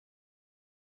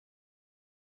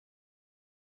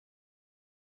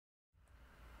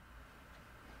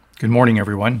Good morning,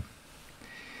 everyone.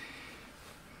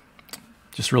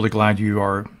 Just really glad you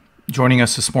are joining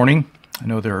us this morning. I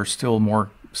know there are still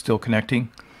more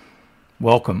connecting.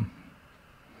 Welcome.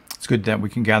 It's good that we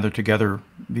can gather together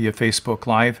via Facebook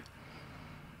Live.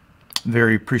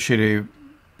 Very appreciative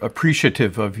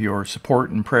of your support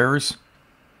and prayers.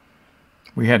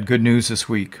 We had good news this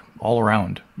week, all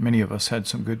around. Many of us had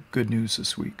some good news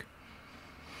this week.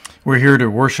 We're here to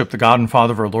worship the God and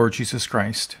Father of our Lord Jesus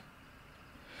Christ.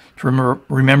 To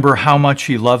remember how much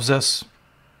He loves us,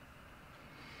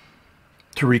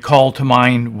 to recall to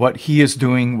mind what He is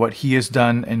doing, what He has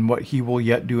done, and what He will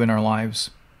yet do in our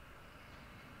lives.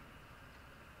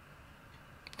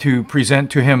 To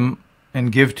present to Him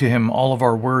and give to Him all of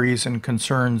our worries and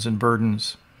concerns and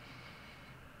burdens,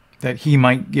 that He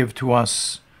might give to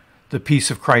us the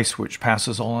peace of Christ which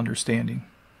passes all understanding.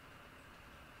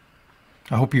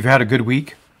 I hope you've had a good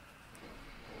week.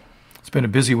 It's been a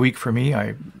busy week for me.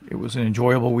 It was an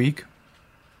enjoyable week.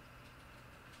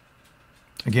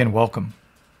 Again, welcome.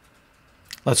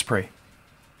 Let's pray.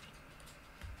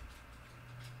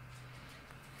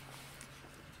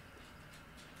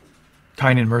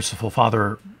 Kind and merciful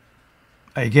Father,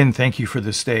 I again thank You for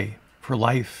this day, for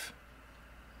life,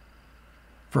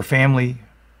 for family,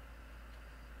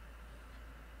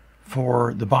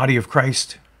 for the body of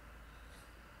Christ,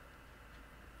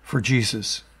 for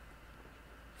Jesus,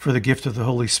 for the gift of the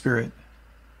Holy Spirit,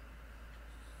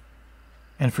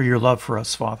 and for Your love for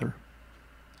us, Father.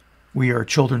 We are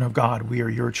children of God. We are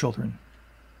Your children.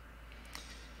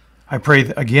 I pray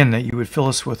again that You would fill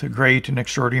us with a great and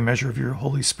extraordinary measure of Your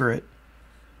Holy Spirit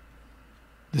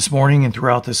this morning and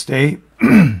throughout this day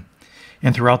and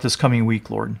throughout this coming week,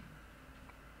 Lord.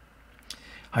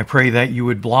 I pray that You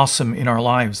would blossom in our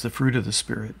lives the fruit of the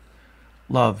Spirit: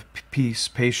 love, peace,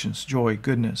 patience, joy,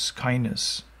 goodness,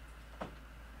 kindness.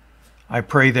 I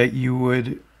pray that You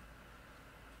would,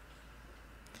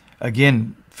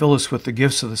 again, fill us with the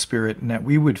gifts of the Spirit, and that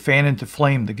we would fan into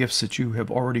flame the gifts that You have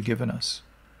already given us.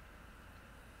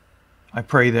 I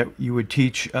pray that You would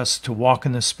teach us to walk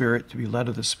in the Spirit, to be led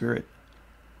of the Spirit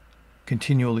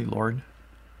continually, Lord.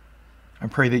 I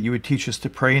pray that You would teach us to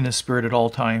pray in the Spirit at all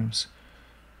times.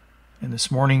 And this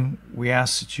morning, we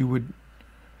ask that You would,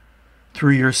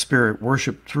 through Your Spirit,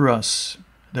 worship through us,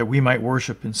 that we might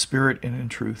worship in spirit and in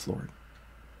truth, Lord.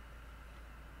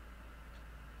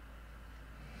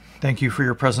 Thank You for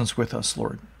Your presence with us,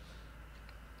 Lord.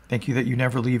 Thank You that You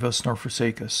never leave us nor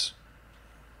forsake us.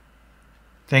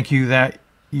 Thank You that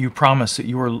You promise that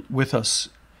You are with us.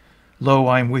 Lo,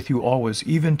 I am with you always,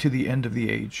 even to the end of the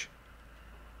age.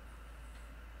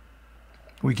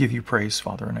 We give You praise,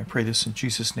 Father, and I pray this in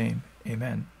Jesus' name.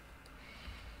 Amen.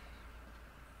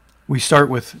 We start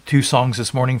with two songs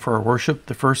this morning for our worship.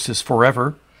 The first is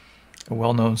Forever, a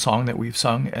well-known song that we've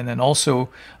sung, and then also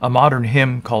a modern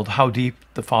hymn called How Deep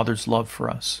the Father's Love for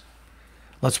Us.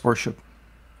 Let's worship.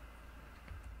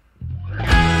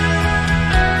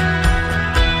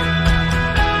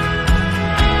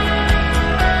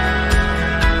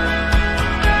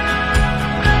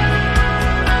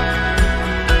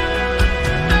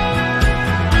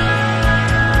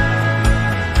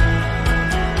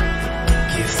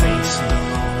 Give thanks to the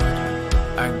Lord,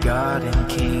 our God and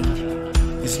King.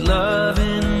 His love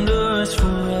endures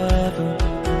forever,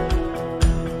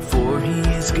 for He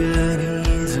is good,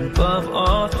 He is above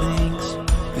all things.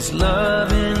 His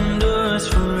love endures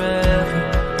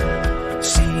forever.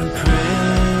 Sing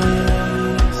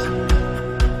praise,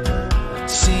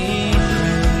 sing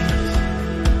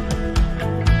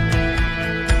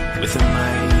praise. With a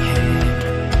mighty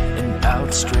hand and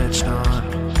outstretched arm,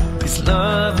 His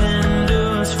love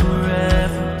endures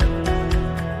forever.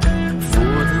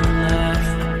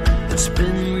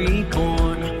 Been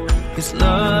reborn, His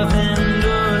love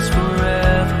endures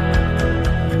forever.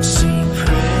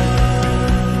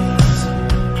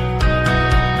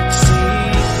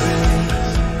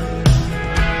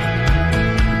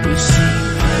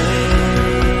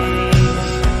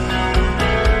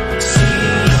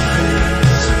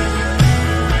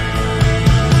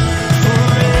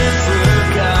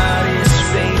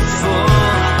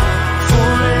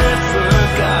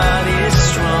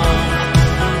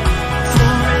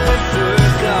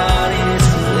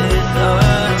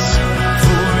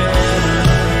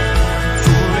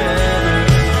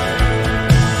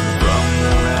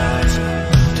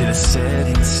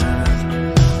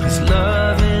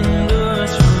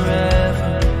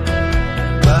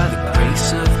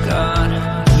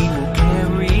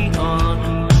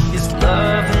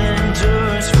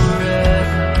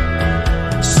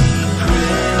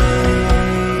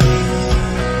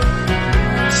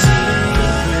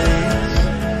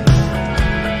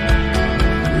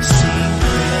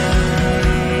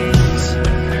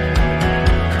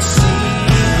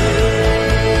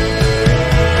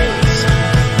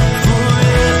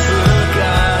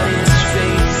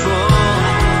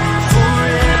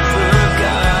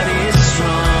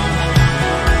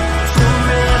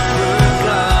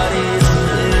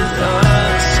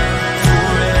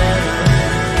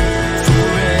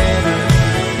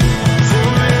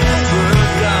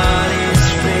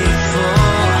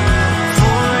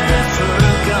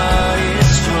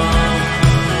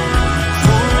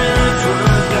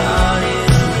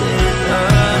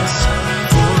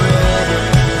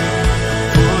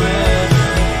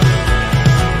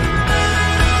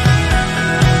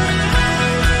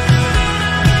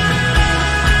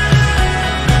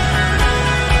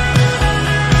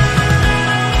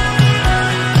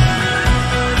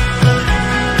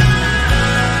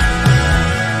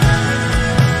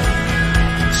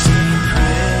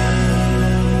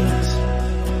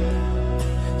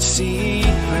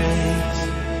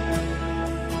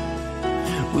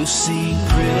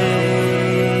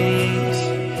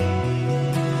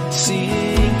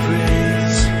 sing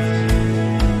praise,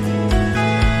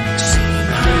 sing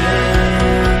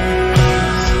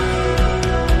praise,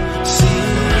 sing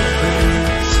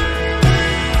praise,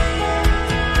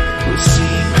 we'll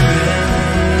sing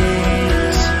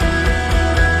praise,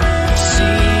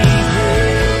 sing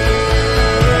praise.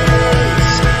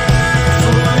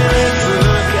 Forever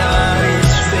God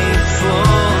is faithful,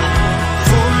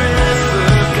 forever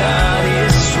God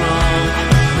is strong,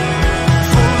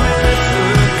 forever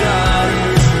God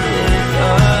is with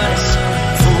us,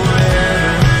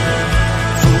 forever,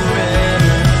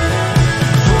 forever,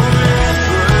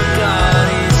 forever God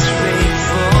is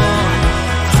faithful,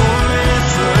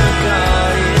 forever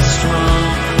God is strong,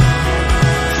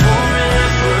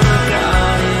 forever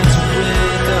God is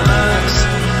with us,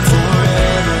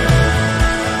 forever,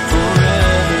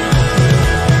 forever.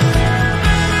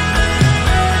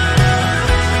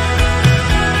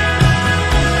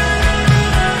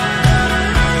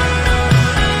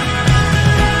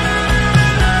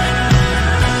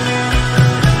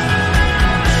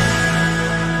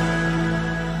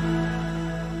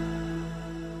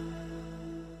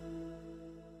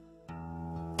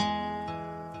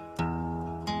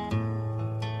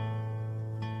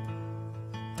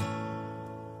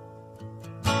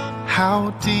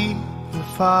 How deep the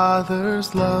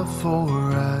Father's love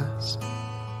for us,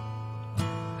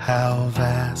 how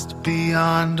vast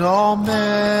beyond all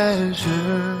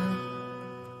measure,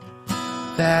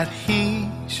 that He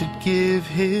should give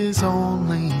His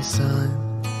only Son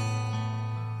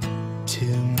to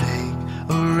make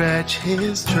a wretch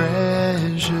His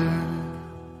treasure.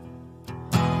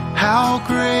 How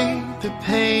great the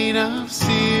pain of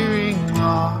searing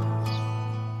loss,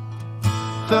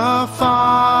 the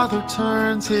Father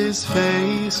turns His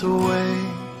face away,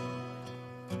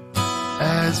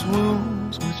 as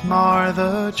wounds which mar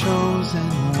the chosen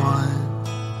one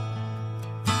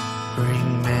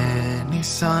bring many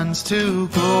sons to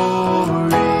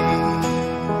glory.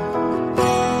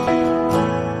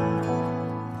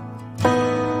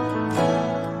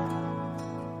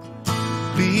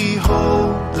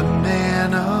 Behold the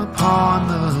man upon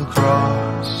the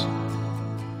cross,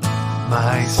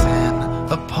 my sin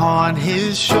upon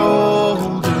His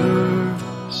shoulders.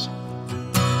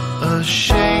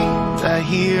 Ashamed, I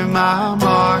hear my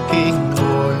mocking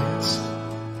voice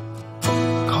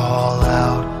call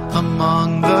out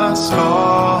among the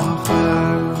scoffers.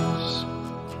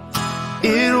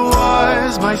 It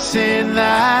was my sin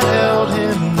that held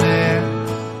Him there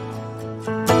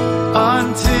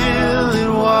until it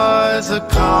was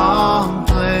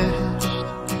accomplished.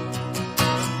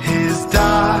 His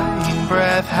dying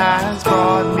breath has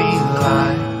brought me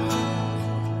life.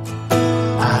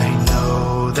 I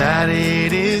know that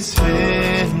it is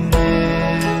finished.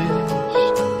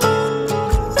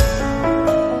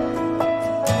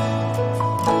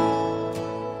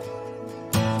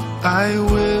 I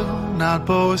will not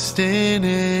boast in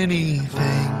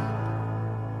anything,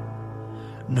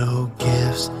 no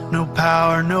gifts, no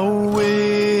power, no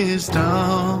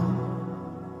wisdom,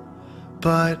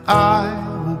 but I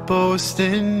will boast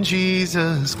in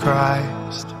Jesus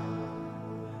Christ,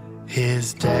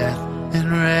 His death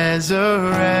and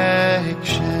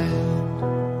resurrection.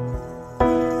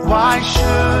 Why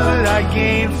should I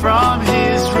gain from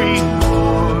His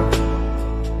reward?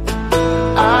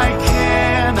 I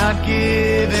cannot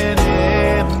give an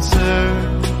answer,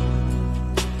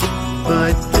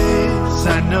 but this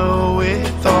I know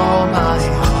with all my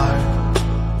heart: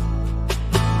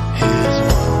 His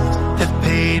wounds have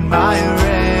paid my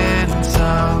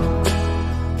ransom.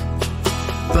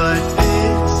 But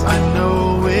this I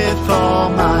know with all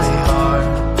my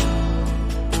heart: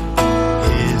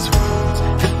 His wounds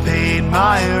have paid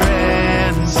my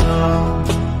ransom.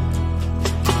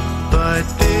 But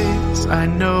this I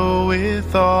know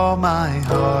with all my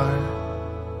heart: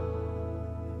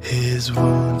 His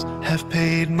wounds have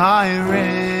paid my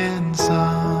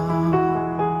ransom.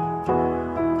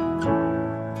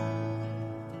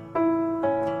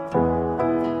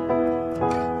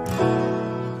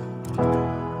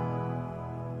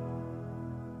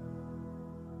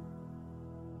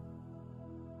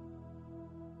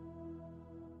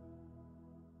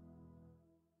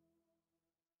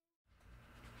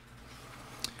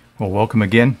 Well, welcome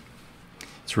again.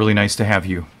 It's really nice to have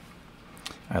you.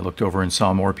 I looked over and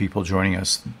saw more people joining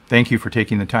us. Thank you for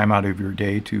taking the time out of your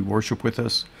day to worship with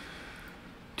us,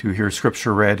 to hear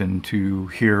scripture read, and to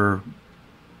hear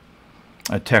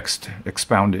a text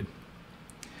expounded.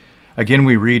 Again,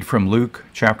 we read from Luke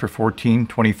chapter 14,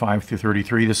 25 through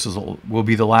 33. This will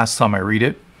be the last time I read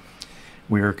it.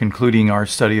 We are concluding our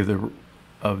study of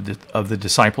the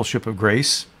Discipleship of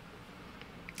Grace.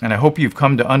 And I hope you've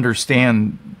come to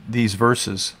understand these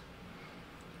verses.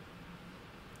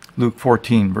 Luke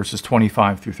 14, verses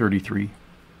 25 through 33.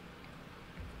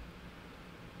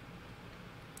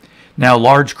 Now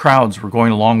large crowds were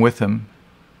going along with him.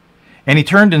 And he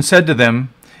turned and said to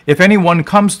them, if anyone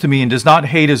comes to me and does not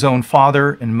hate his own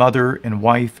father and mother and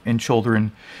wife and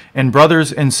children and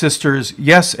brothers and sisters,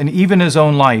 yes, and even his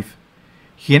own life,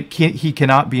 he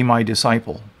cannot be my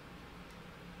disciple.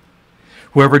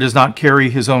 Whoever does not carry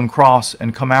his own cross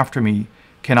and come after me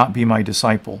cannot be my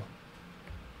disciple.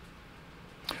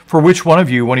 For which one of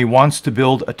you, when he wants to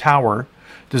build a tower,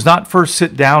 does not first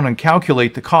sit down and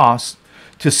calculate the cost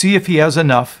to see if he has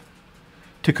enough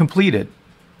to complete it?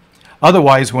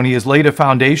 Otherwise, when he has laid a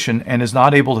foundation and is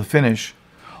not able to finish,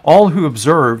 all who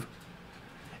observe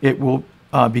it will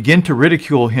begin to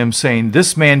ridicule him, saying,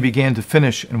 this man began to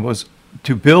finish and was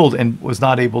to build and was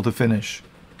not able to finish.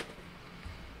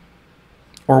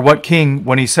 Or what king,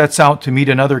 when he sets out to meet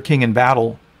another king in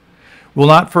battle, will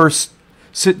not first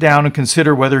sit down and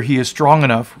consider whether he is strong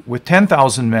enough with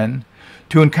 10,000 men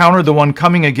to encounter the one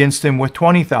coming against him with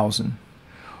 20,000?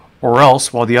 Or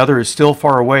else, while the other is still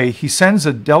far away, he sends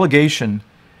a delegation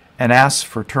and asks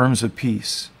for terms of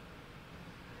peace.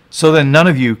 So then none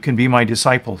of you can be my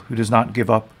disciple who does not give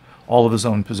up all of his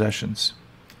own possessions.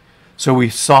 So we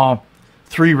saw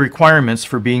 3 requirements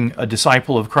for being a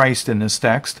disciple of Christ in this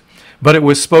text, but it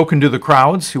was spoken to the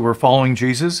crowds who were following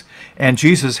Jesus, and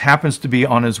Jesus happens to be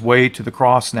on his way to the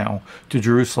cross now, to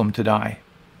Jerusalem to die.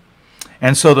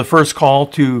 And so the first call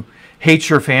to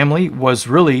hate your family was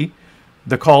really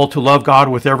the call to love God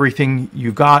with everything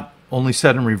you've got, only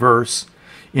said in reverse.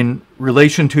 In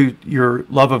relation to your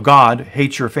love of God,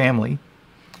 hate your family.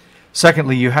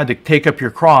 Secondly, you had to take up your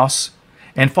cross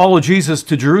and follow Jesus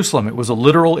to Jerusalem. It was a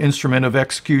literal instrument of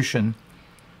execution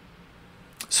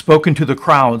spoken to the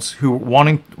crowds who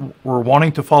were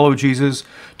wanting to follow Jesus,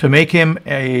 to make him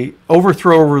a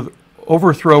overthrower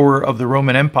of the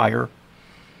Roman Empire,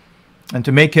 and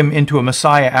to make him into a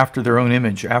Messiah after their own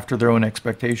image, after their own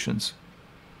expectations.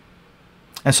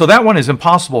 And so that one is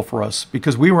impossible for us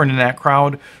because we weren't in that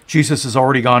crowd. Jesus has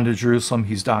already gone to Jerusalem.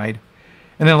 He's died.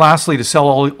 And then lastly, to sell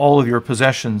all of your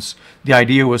possessions. The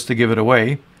idea was to give it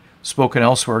away. Spoken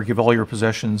elsewhere, give all your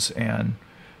possessions and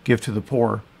give to the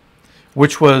poor,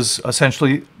 which was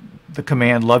essentially the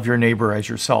command, love your neighbor as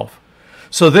yourself.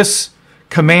 So this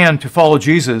command to follow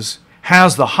Jesus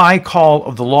has the high call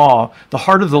of the law, the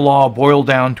heart of the law boiled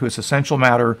down to its essential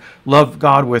matter. Love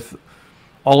God with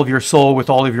all of your soul, with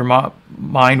all of your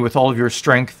mind, with all of your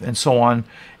strength, and so on,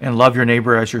 and love your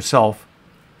neighbor as yourself.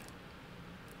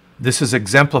 This is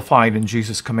exemplified in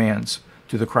Jesus' commands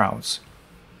to the crowds.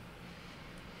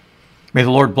 May the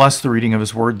Lord bless the reading of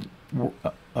His word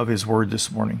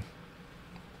this morning.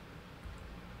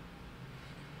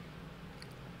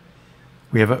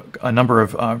 We have a number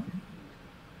of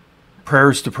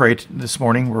prayers to pray this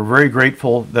morning. We're very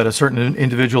grateful that a certain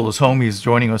individual is home. He's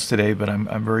joining us today, but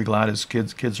I'm very glad his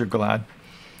kids are glad.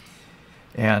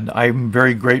 And I'm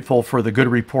very grateful for the good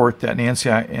report that Nancy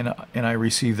and I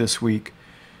received this week.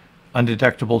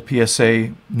 Undetectable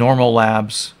PSA, normal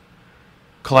labs,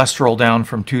 cholesterol down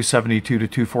from 272 to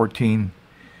 214.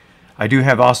 I do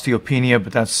have osteopenia,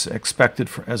 but that's expected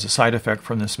as a side effect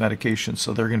from this medication,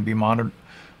 so they're going to be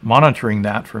monitoring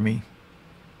that for me.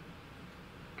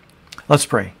 Let's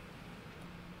pray.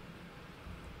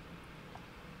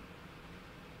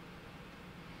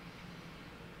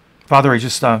 Father, I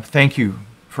just thank you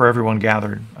for everyone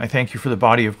gathered. I thank you for the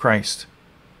body of Christ.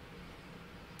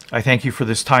 I thank you for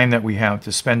this time that we have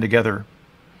to spend together,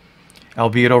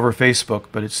 albeit over Facebook,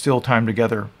 but it's still time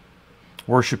together,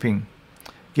 worshiping,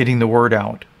 getting the word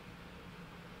out,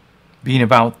 being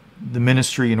about the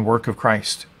ministry and work of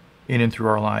Christ in and through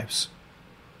our lives.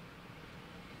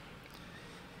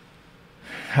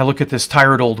 I look at this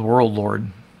tired old world, Lord,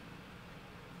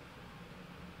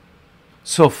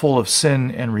 so full of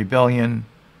sin and rebellion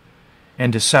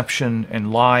and deception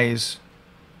and lies.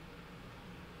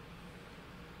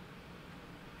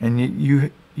 And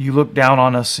you look down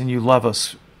on us and you love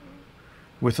us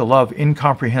with a love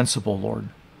incomprehensible, Lord.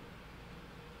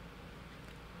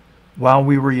 While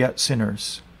we were yet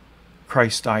sinners,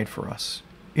 Christ died for us.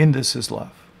 In this is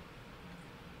love.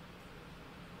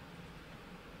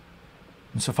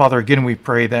 And so, Father, again, we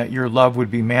pray that your love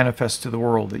would be manifest to the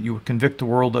world, that you would convict the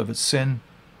world of its sin.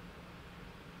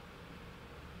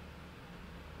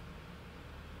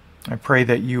 I pray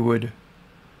that you would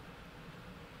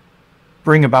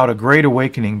bring about a great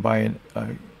awakening by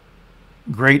a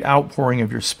great outpouring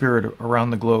of your Spirit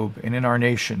around the globe and in our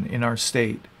nation, in our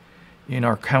state, in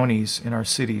our counties, in our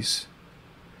cities,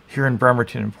 here in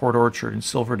Bremerton, in Port Orchard, in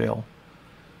Silverdale,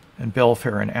 and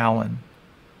Belfair and Allen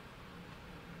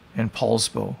and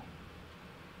Paulsbo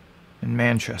and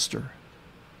Manchester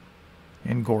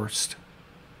and Gorst.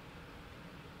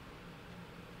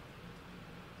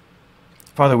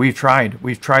 Father, we've tried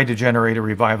to generate a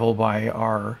revival by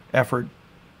our effort,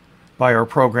 by our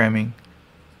programming,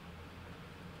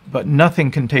 but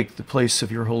nothing can take the place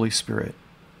of your Holy Spirit.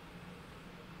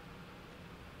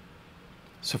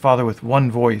 So, Father, with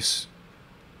one voice,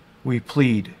 we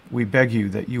plead, we beg you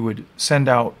that you would send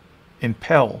out,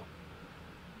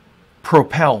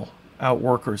 propel out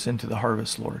workers into the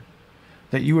harvest, Lord.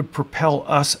 That you would propel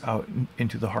us out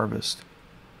into the harvest.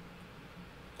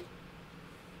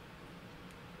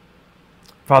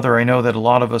 Father, I know that a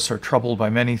lot of us are troubled by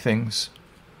many things.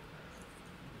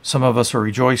 Some of us are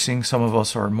rejoicing, some of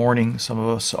us are mourning, some of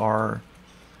us are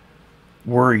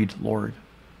worried, Lord,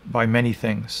 by many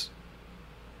things.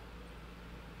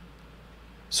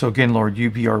 So again, Lord,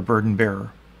 you be our burden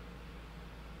bearer.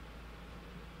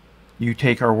 You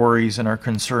take our worries and our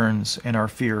concerns and our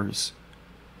fears,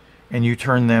 and you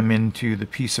turn them into the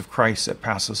peace of Christ that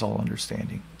passes all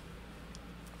understanding.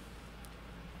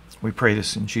 We pray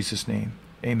this in Jesus' name.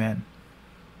 Amen.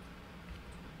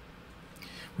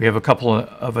 We have a couple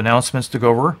of announcements to go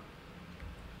over.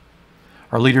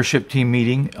 Our leadership team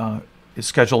meeting is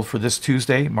scheduled for this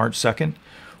Tuesday, March 2nd.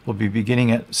 We'll be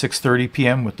beginning at 6:30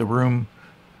 p.m. with the room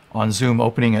on Zoom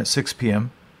opening at 6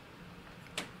 p.m.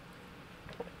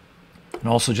 And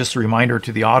also just a reminder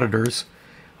to the auditors,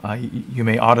 you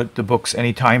may audit the books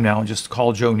anytime now. Just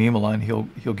call Joe Niemela and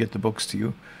he'll get the books to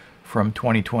you from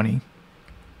 2020.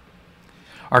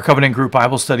 Our Covenant Group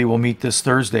Bible Study will meet this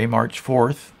Thursday, March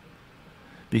 4th,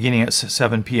 beginning at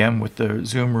 7 p.m. with the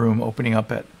Zoom room opening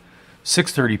up at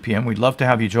 6:30 p.m. We'd love to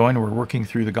have you join. We're working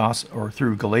through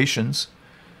through Galatians,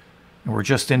 and we're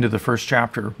just into the first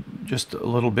chapter, just a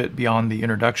little bit beyond the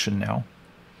introduction now.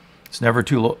 It's never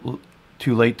too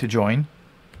late to join.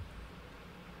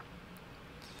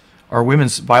 Our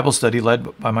women's Bible study,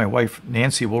 led by my wife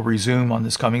Nancy, will resume on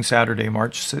this coming Saturday,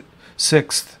 March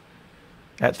 6th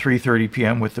at 3:30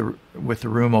 p.m. with the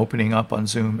room opening up on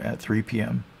Zoom at 3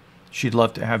 p.m. She'd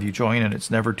love to have you join, and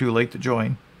it's never too late to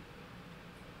join.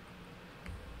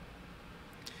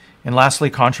 And lastly,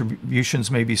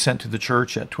 contributions may be sent to the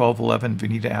church at 1211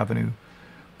 Veneta Avenue,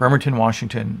 Bremerton,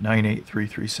 Washington,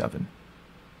 98337.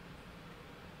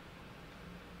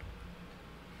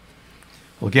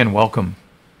 Well, again, welcome.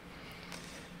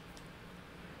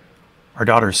 Our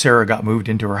daughter Sarah got moved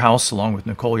into her house along with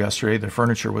Nicole yesterday. Their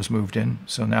furniture was moved in,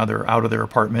 so now they're out of their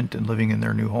apartment and living in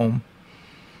their new home.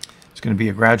 It's going to be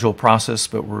a gradual process,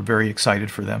 but we're very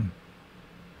excited for them.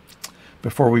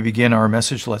 Before we begin our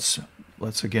message, let's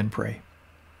again pray.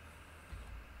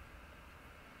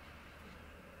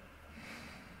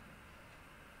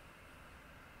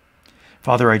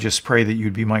 Father, I just pray that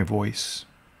you'd be my voice.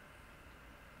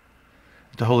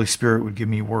 That the Holy Spirit would give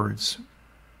me words.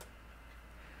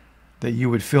 That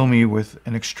you would fill me with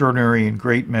an extraordinary and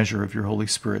great measure of your Holy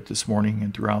Spirit this morning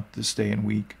and throughout this day and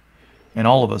week. And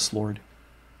all of us, Lord.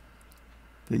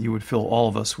 That you would fill all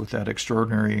of us with that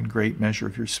extraordinary and great measure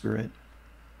of your Spirit.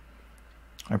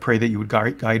 I pray that you would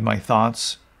guide my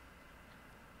thoughts,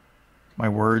 my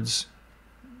words.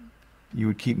 You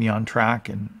would keep me on track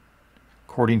and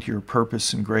according to your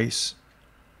purpose and grace.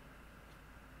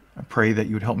 I pray that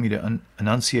you would help me to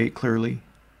enunciate clearly.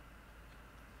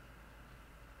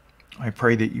 I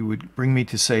pray that you would bring me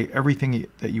to say everything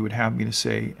that you would have me to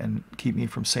say and keep me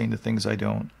from saying the things I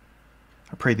don't.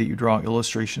 I pray that you draw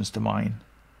illustrations to mind.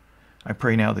 I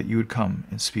pray now that you would come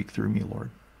and speak through me,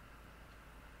 Lord.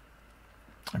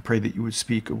 I pray that you would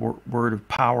speak a word of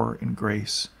power and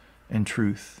grace and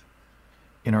truth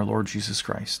in our Lord Jesus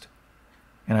Christ.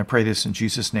 And I pray this in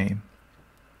Jesus' name.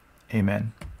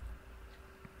 Amen.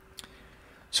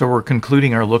 So we're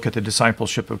concluding our look at the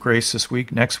Discipleship of Grace this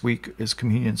week. Next week is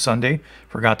Communion Sunday.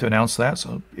 Forgot to announce that,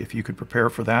 so if you could prepare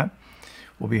for that.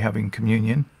 We'll be having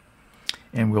communion.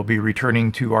 And we'll be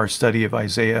returning to our study of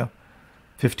Isaiah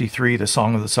 53, the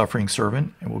Song of the Suffering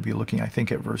Servant. And we'll be looking, I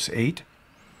think, at verse 8.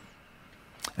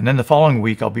 And then the following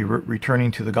week, I'll be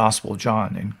returning to the Gospel of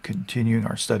John and continuing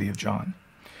our study of John.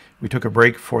 We took a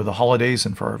break for the holidays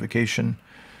and for our vacation,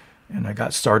 and I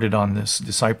got started on this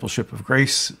Discipleship of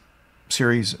Grace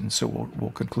series, and so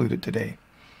we'll conclude it today.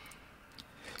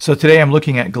 So today I'm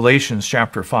looking at Galatians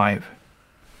chapter 5.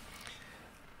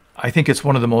 I think it's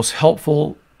one of the most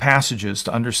helpful passages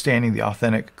to understanding the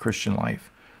authentic Christian life.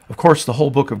 Of course, the whole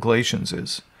book of Galatians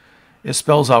is. It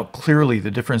spells out clearly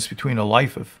the difference between a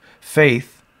life of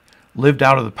faith lived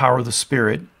out of the power of the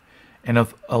Spirit and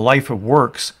of a life of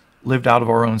works lived out of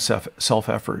our own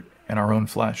self-effort and our own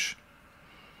flesh.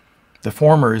 The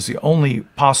former is the only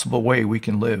possible way we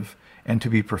can live and to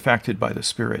be perfected by the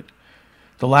Spirit.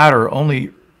 The latter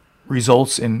only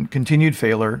results in continued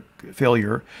failure,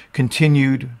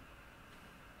 continued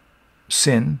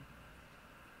sin,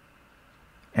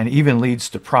 and even leads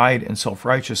to pride and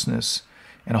self-righteousness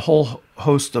and a whole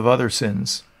host of other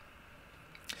sins.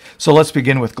 So let's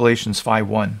begin with Galatians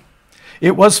 5:1.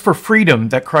 It was for freedom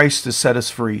that Christ has set us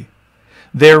free.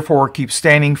 Therefore, keep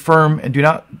standing firm and do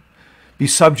not be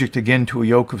subject again to a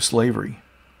yoke of slavery.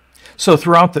 So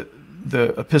throughout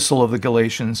the epistle of the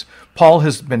Galatians, Paul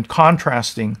has been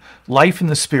contrasting life in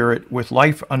the Spirit with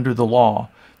life under the law,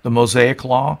 the Mosaic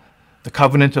law, the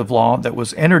covenant of law that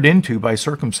was entered into by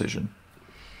circumcision.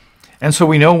 And so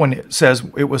we know when it says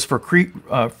it was for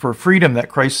freedom that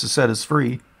Christ has set us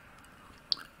free,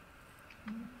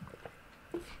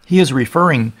 he is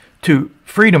referring to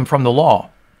freedom from the law,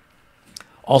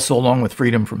 also along with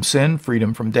freedom from sin,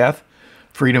 freedom from death,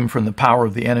 freedom from the power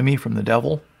of the enemy, from the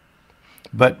devil.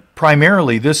 But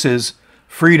primarily this is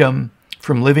freedom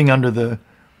from living under the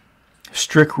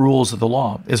strict rules of the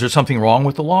law. Is there something wrong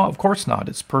with the law? Of course not.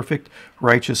 It's perfect,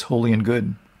 righteous, holy, and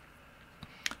good.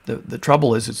 The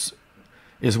trouble is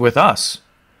with us.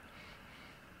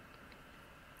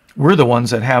 We're the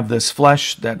ones that have this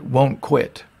flesh that won't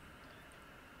quit.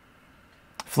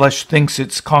 Flesh thinks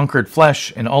it's conquered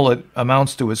flesh, and all it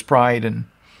amounts to is pride and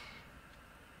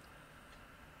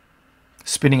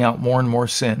spitting out more and more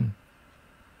sin,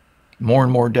 more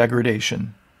and more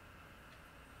degradation,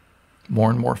 more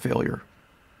and more failure.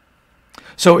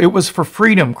 So it was for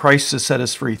freedom Christ has set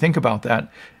us free. Think about that.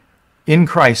 In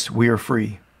Christ we are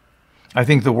free. I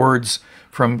think the words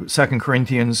from 2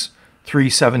 Corinthians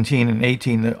 3:17 and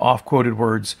 18, the oft-quoted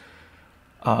words,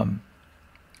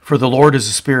 for the Lord is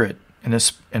a spirit,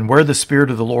 and where the Spirit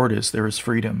of the Lord is, there is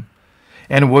freedom.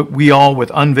 And what we all,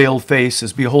 with unveiled face,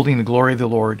 as beholding the glory of the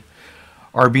Lord,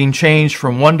 are being changed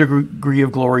from one degree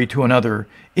of glory to another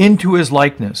into his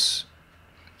likeness.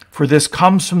 For this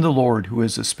comes from the Lord, who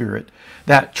is the Spirit.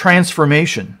 That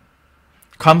transformation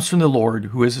comes from the Lord,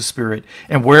 who is the Spirit.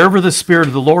 And wherever the Spirit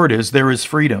of the Lord is, there is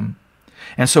freedom.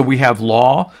 And so we have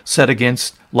law set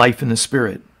against life in the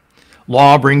Spirit.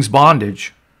 Law brings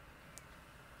bondage.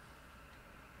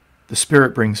 The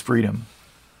Spirit brings freedom.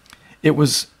 It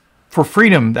was for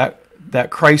freedom that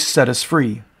Christ set us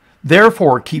free.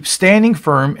 Therefore, keep standing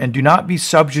firm and do not be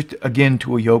subject again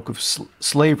to a yoke of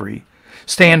slavery.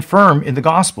 Stand firm in the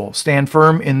gospel. Stand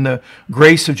firm in the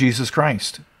grace of Jesus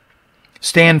Christ.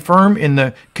 Stand firm in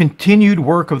the continued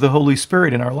work of the Holy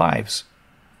Spirit in our lives.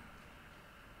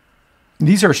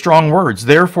 These are strong words.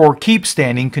 Therefore, keep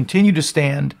standing, continue to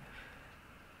stand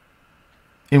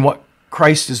in what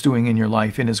Christ is doing in your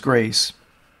life, in his grace.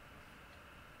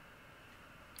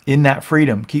 In that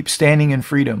freedom, keep standing in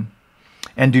freedom.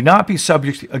 And do not be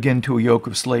subject again to a yoke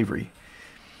of slavery.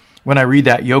 When I read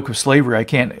that yoke of slavery, I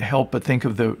can't help but think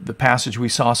of the passage we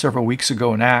saw several weeks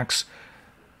ago in Acts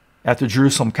at the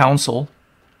Jerusalem Council.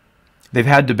 They've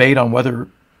had debate on whether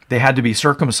they had to be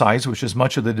circumcised, which is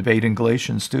much of the debate in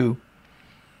Galatians too.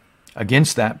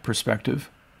 Against that perspective,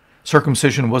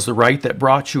 circumcision was the rite that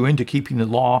brought you into keeping the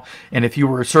law, and if you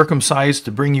were circumcised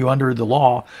to bring you under the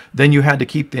law, then you had to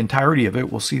keep the entirety of it.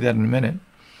 We'll see that in a minute.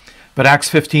 But Acts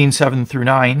 15, 7 through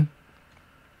 9,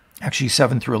 actually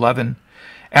 7 through 11,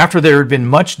 after there had been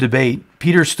much debate,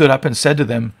 Peter stood up and said to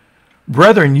them,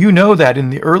 Brethren, you know that in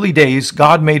the early days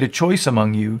God made a choice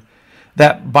among you,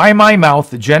 that by my mouth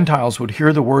the Gentiles would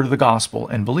hear the word of the gospel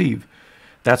and believe.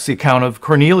 That's the account of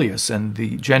Cornelius and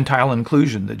the Gentile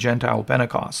inclusion, the Gentile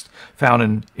Pentecost,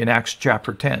 found in Acts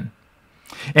chapter 10.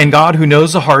 And God, who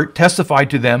knows the heart, testified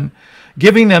to them,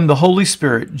 giving them the Holy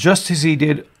Spirit, just as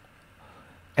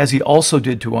he also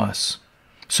did to us.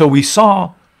 So we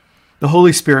saw the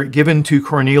Holy Spirit given to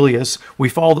Cornelius. We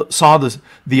saw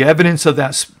the evidence of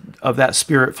that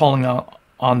Spirit falling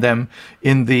on them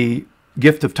in the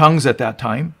gift of tongues at that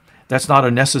time. That's not a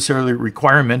necessarily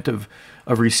requirement of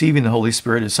receiving the Holy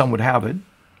Spirit as some would have it.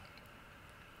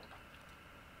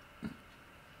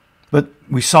 But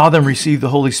we saw them receive the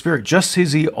Holy Spirit, just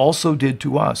as he also did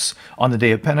to us on the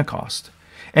day of Pentecost.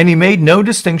 And he made no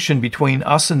distinction between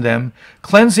us and them,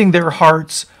 cleansing their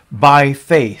hearts by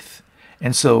faith.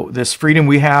 And so this freedom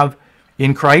we have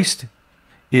in Christ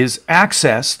is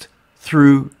accessed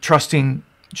through trusting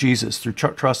Jesus, through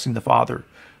trusting the Father,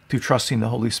 through trusting the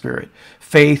Holy Spirit.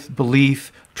 Faith,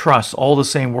 belief, trust, all the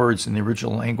same words in the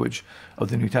original language of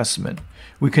the New Testament.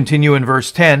 We continue in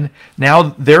verse 10.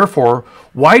 Now, therefore,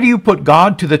 why do you put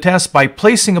God to the test by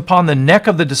placing upon the neck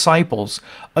of the disciples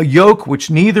a yoke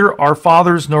which neither our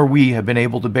fathers nor we have been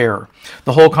able to bear?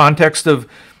 The whole context of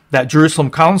that Jerusalem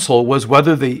council was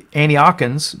whether the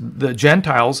Antiochians, the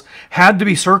Gentiles, had to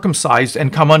be circumcised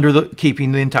and come under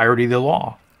keeping the entirety of the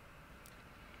law.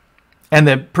 And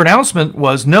the pronouncement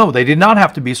was, no, they did not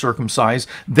have to be circumcised,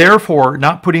 therefore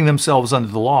not putting themselves under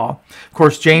the law. Of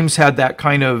course, James had that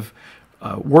kind of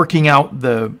working out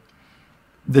the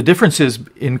differences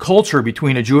in culture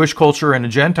between a Jewish culture and a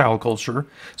Gentile culture.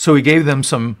 So he gave them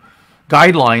some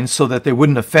guidelines so that they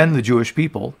wouldn't offend the Jewish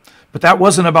people. But that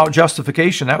wasn't about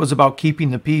justification. That was about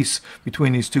keeping the peace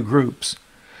between these two groups.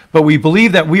 But we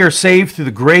believe that we are saved through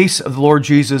the grace of the Lord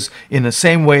Jesus in the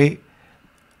same way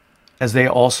as they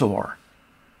also are.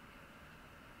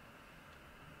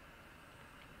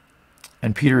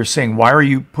 And Peter is saying, why are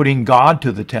you putting God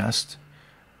to the test?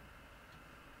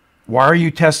 Why are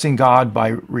you testing God by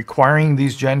requiring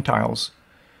these Gentiles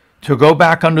to go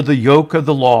back under the yoke of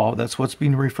the law? That's what's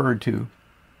being referred to,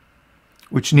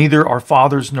 which neither our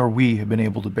fathers nor we have been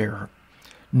able to bear.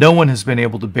 No one has been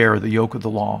able to bear the yoke of the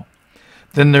law.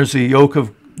 Then there's the yoke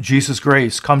of Jesus'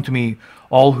 grace. Come to me,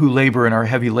 all who labor and are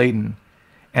heavy laden,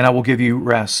 and I will give you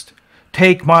rest.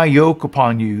 Take my yoke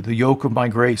upon you, the yoke of my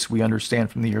grace, we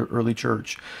understand from the early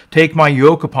church. Take my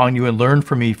yoke upon you and learn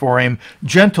from me, for I am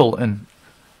gentle and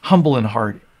humble in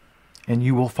heart, and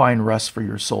you will find rest for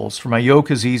your souls. For my yoke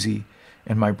is easy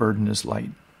and my burden is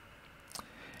light.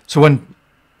 So when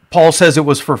Paul says it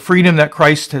was for freedom that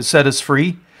Christ has set us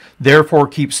free, therefore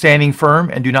keep standing firm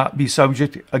and do not be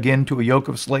subject again to a yoke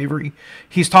of slavery,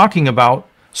 he's talking about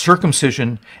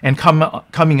circumcision and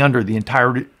coming under the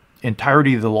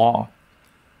entirety of the law.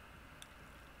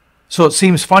 So it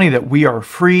seems funny that we are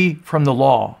free from the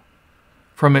law,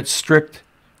 from its strict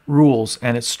rules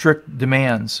and its strict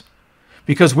demands,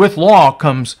 because with law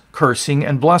comes cursing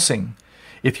and blessing.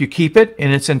 If you keep it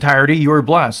in its entirety, you are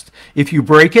blessed. If you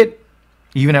break it,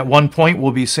 even at one point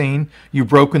we'll be seeing you've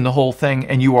broken the whole thing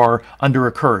and you are under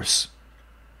a curse.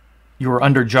 You are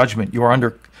under judgment. You are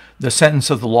under the sentence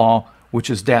of the law, which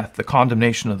is death, the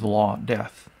condemnation of the law,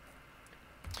 death.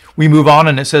 We move on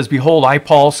and it says, behold, I,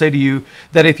 Paul, say to you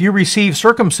that if you receive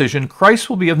circumcision, Christ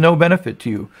will be of no benefit to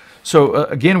you. So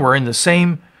again, we're in the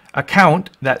same account,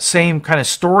 that same kind of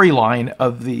storyline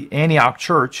of the Antioch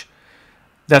church,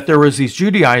 that there was these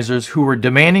Judaizers who were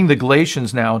demanding the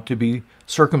Galatians now to be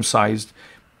circumcised,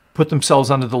 put themselves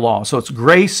under the law. So it's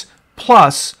grace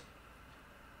plus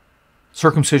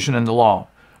circumcision and the law.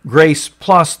 Grace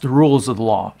plus the rules of the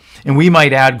law. And we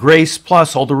might add grace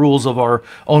plus all the rules of our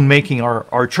own making,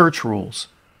 our church rules.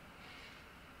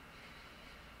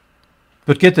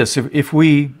 But get this, if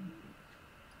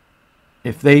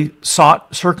they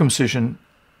sought circumcision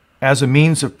as a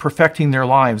means of perfecting their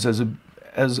lives,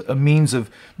 as a means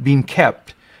of being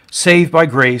kept, saved by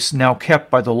grace, now kept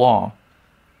by the law,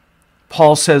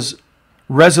 Paul says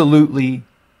resolutely,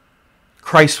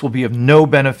 Christ will be of no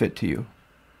benefit to you.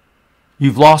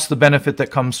 You've lost the benefit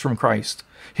that comes from Christ.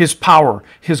 His power,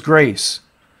 His grace,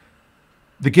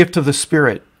 the gift of the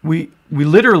Spirit. We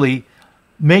literally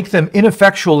make them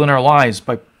ineffectual in our lives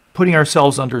by putting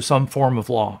ourselves under some form of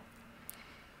law.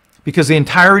 Because the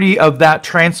entirety of that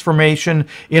transformation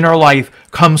in our life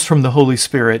comes from the Holy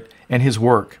Spirit and His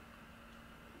work.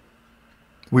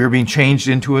 We are being changed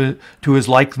into His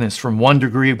likeness from one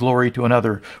degree of glory to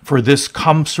another, for this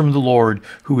comes from the Lord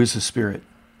who is the Spirit.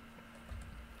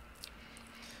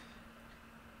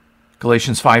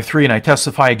 Galatians 5:3, and I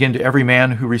testify again to every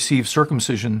man who receives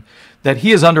circumcision that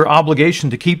he is under obligation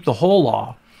to keep the whole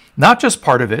law, not just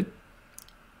part of it.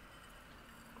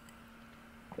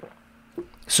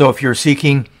 So if you're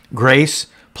seeking grace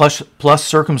plus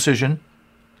circumcision,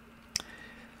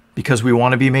 because we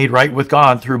want to be made right with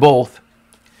God through both,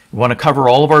 we want to cover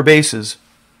all of our bases,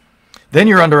 then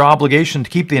you're under obligation to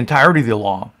keep the entirety of the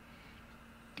law,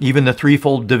 even the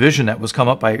threefold division that was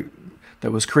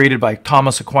created by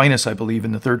Thomas Aquinas, I believe,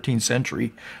 in the 13th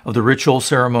century, of the ritual,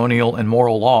 ceremonial, and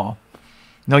moral law.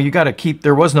 No, you got to keep,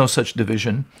 there was no such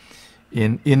division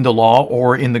in the law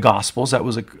or in the Gospels. That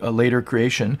was a later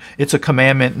creation. It's a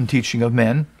commandment and teaching of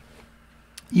men.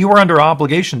 You are under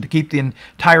obligation to keep the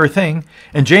entire thing.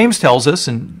 And James tells us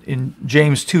in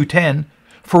James 2:10,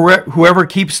 for whoever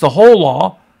keeps the whole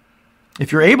law,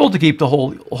 if you're able to keep the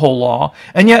whole law,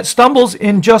 and yet stumbles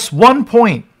in just one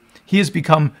point, he has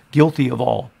become guilty of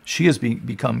all. She has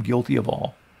become guilty of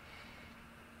all.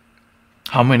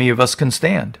 How many of us can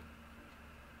stand?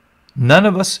 None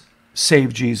of us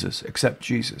save Jesus except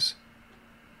Jesus.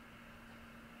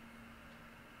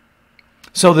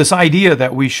 So this idea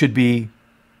that we should be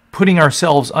putting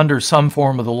ourselves under some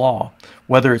form of the law,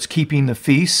 whether it's keeping the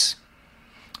feasts,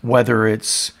 whether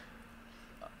it's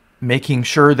making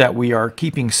sure that we are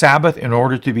keeping Sabbath in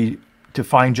order to be to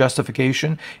find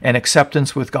justification and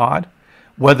acceptance with God,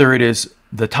 whether it is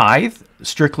the tithe,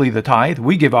 strictly the tithe,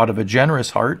 we give out of a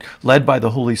generous heart led by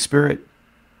the Holy Spirit,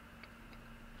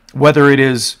 whether it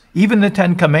is even the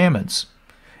Ten Commandments,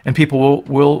 and people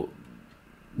will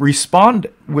respond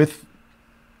with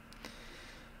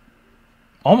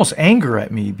almost anger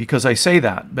at me because I say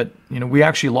that. But we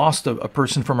actually lost a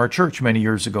person from our church many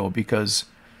years ago because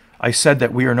I said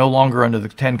that we are no longer under the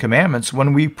Ten Commandments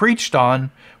when I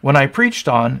preached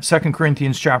on 2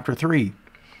 Corinthians chapter 3,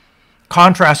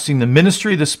 contrasting the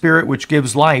ministry of the Spirit which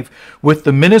gives life with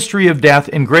the ministry of death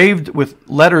engraved with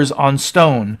letters on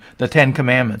stone, the Ten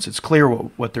Commandments. It's clear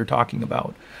what they're talking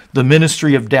about. The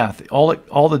ministry of death. All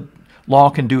the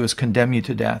law can do is condemn you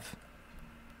to death.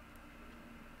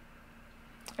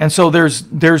 And so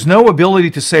there's no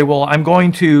ability to say, well, I'm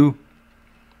going to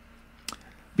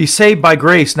be saved by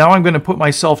grace. Now I'm going to put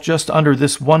myself just under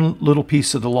this one little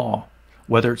piece of the law,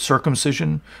 whether it's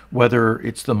circumcision, whether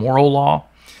it's the moral law.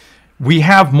 We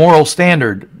have moral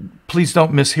standard. Please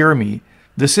don't mishear me.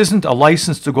 This isn't a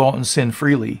license to go out and sin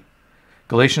freely.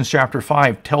 Galatians chapter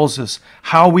 5 tells us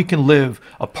how we can live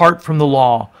apart from the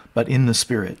law, but in the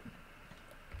Spirit.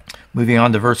 Moving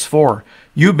on to verse 4.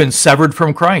 You've been severed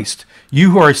from Christ.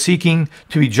 You who are seeking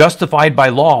to be justified by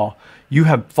law, you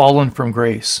have fallen from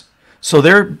grace. So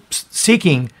they're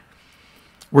seeking,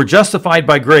 we're justified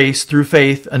by grace through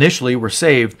faith. Initially, we're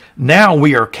saved. Now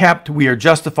we are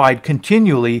justified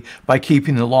continually by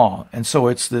keeping the law. And so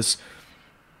it's this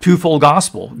twofold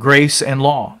gospel, grace and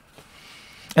law.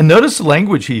 And notice the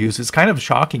language he uses, it's kind of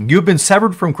shocking. You've been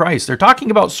severed from Christ. They're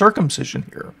talking about circumcision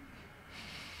here.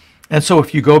 And so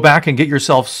if you go back and get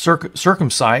yourself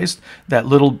circumcised, that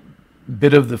little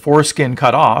bit of the foreskin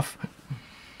cut off,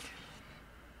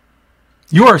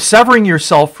 you are severing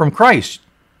yourself from Christ.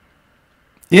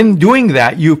 In doing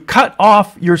that, you cut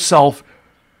off yourself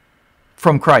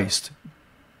from Christ,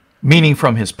 meaning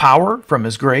from his power, from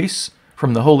his grace,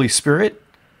 from the Holy Spirit.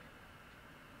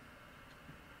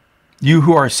 You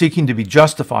who are seeking to be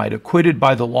justified, acquitted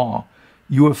by the law,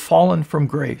 you have fallen from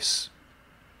grace.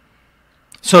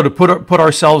 So to put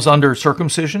ourselves under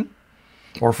circumcision,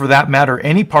 or for that matter,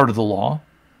 any part of the law,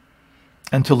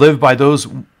 and to live by those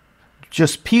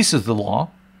just pieces of the law.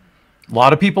 A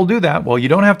lot of people do that. Well, you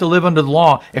don't have to live under the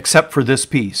law except for this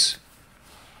piece.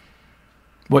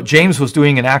 What James was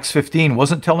doing in Acts 15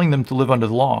 wasn't telling them to live under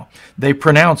the law. They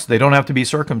pronounced they don't have to be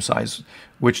circumcised,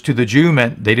 which to the Jew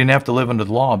meant they didn't have to live under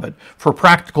the law. But for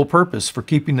practical purpose, for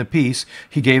keeping the peace,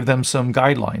 he gave them some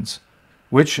guidelines,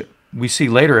 which we see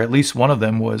later, at least one of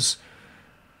them was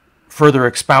further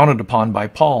expounded upon by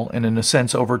Paul and in a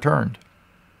sense overturned.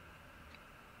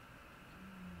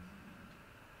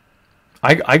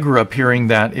 I grew up hearing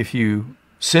that if you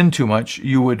sin too much,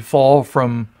 you would fall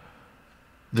from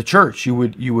the church. You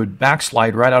would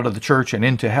backslide right out of the church and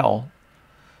into hell.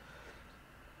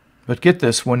 But get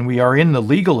this, when we are in the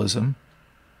legalism,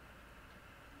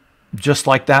 just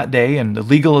like that day and the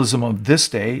legalism of this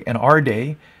day and our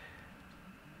day,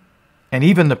 and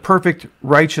even the perfect,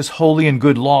 righteous, holy, and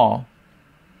good law,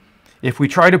 if we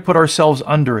try to put ourselves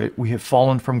under it, we have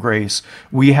fallen from grace.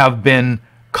 We have been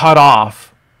cut off,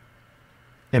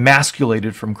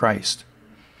 emasculated from Christ.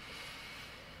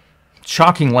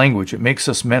 Shocking language. It makes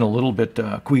us men a little bit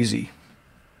queasy.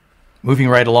 Moving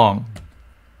right along.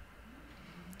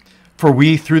 For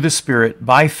we, through the Spirit,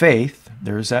 by faith,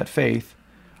 there's that faith,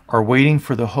 are waiting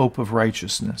for the hope of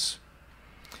righteousness.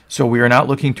 So we are not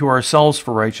looking to ourselves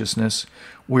for righteousness.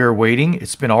 We are waiting.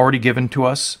 It's been already given to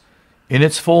us in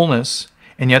its fullness,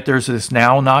 and yet there's this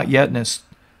now, not yetness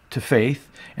to faith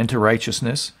and to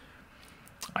righteousness.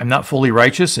 I'm not fully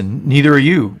righteous, and neither are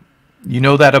you. You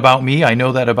know that about me. I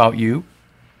know that about you.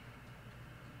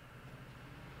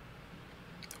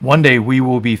 One day we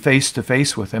will be face to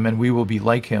face with him, and we will be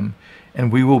like him,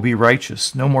 and we will be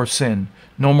righteous. No more sin,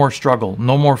 no more struggle,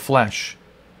 no more flesh,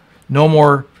 no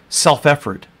more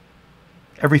self-effort.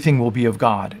 Everything will be of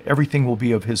God. Everything will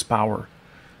be of his power.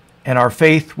 And our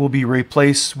faith will be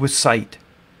replaced with sight.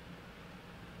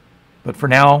 But for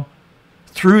now,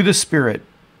 through the Spirit,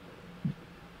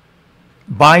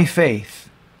 by faith,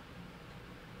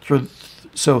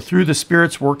 so through the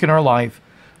Spirit's work in our life,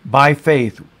 by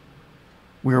faith,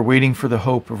 we are waiting for the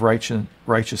hope of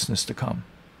righteousness to come.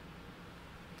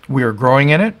 We are growing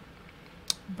in it,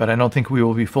 but I don't think we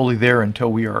will be fully there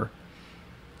until we are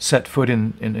set foot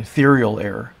in ethereal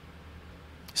air,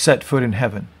 set foot in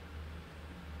heaven.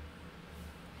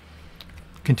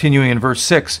 Continuing in verse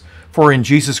 6, for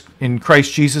in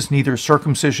Christ Jesus neither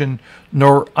circumcision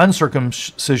nor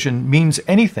uncircumcision means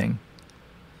anything,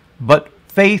 but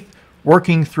faith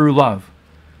working through love.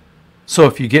 So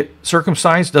if you get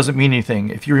circumcised, doesn't mean anything.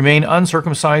 If you remain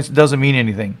uncircumcised, doesn't mean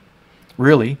anything,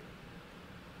 really.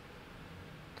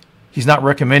 He's not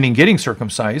recommending getting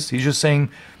circumcised. He's just saying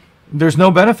there's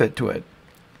no benefit to it.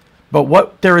 But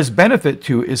what there is benefit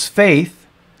to is faith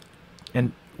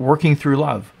and working through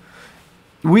love.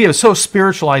 We have so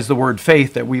spiritualized the word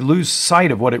faith that we lose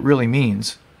sight of what it really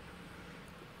means.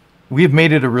 We have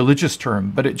made it a religious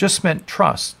term, but it just meant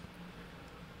trust.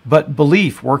 But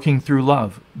belief working through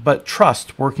love. But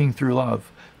trust working through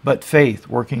love. But faith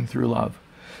working through love.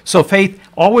 So faith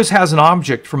always has an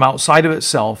object from outside of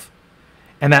itself,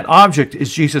 and that object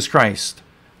is Jesus Christ,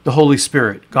 the Holy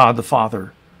Spirit, God the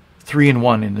Father, 3 in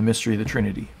 1 in the mystery of the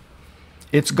Trinity.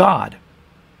 It's God.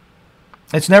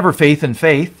 It's never faith in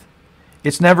faith.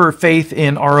 It's never faith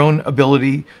in our own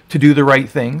ability to do the right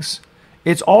things.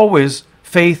 It's always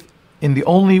faith in the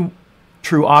only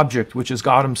true object, which is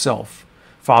God himself,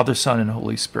 Father, Son, and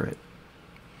Holy Spirit.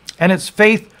 And it's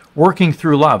faith working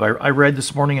through love. I read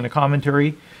this morning in a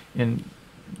commentary in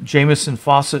Jameson,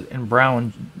 Fawcett, and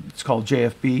Brown. It's called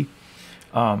JFB.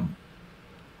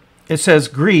 It says,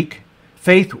 Greek,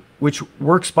 faith which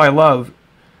works by love,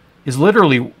 is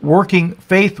literally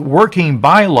faith working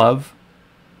by love.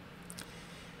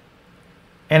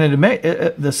 And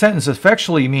the sentence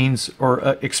effectually means,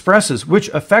 or expresses, which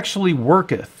effectually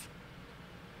worketh,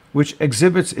 which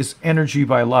exhibits its energy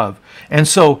by love. And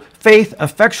so faith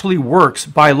effectually works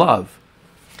by love.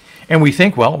 And we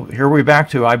think, well, here we're back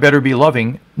to, I better be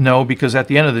loving. No, because at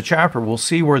the end of the chapter, we'll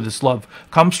see where this love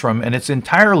comes from. And it's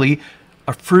entirely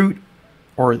a fruit,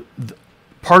 or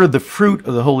part of the fruit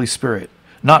of the Holy Spirit.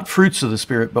 Not fruits of the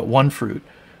Spirit, but one fruit,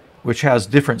 which has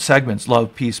different segments: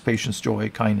 love, peace, patience, joy,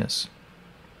 kindness.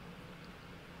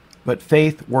 But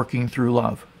faith working through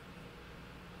love.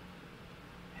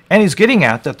 And he's getting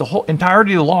at that the whole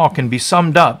entirety of the law can be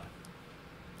summed up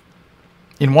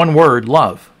in one word: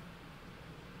 love.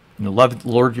 You know, love the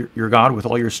Lord your God with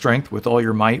all your strength, with all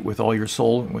your might, with all your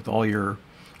soul, with all your,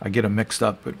 I get them mixed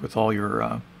up, but with all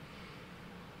your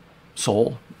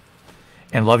soul.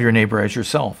 And love your neighbor as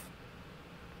yourself.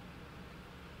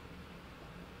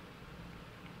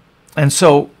 And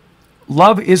so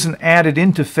love isn't added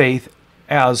into faith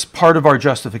as part of our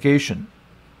justification.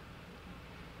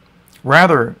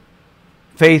 Rather,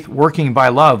 faith working by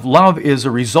love. Love is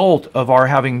a result of our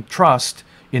having trust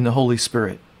in the Holy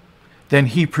Spirit. Then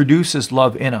he produces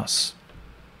love in us.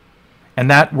 And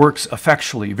that works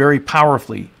effectually, very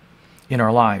powerfully in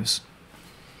our lives.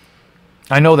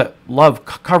 I know that love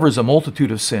covers a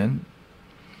multitude of sin.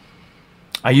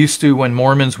 I used to, when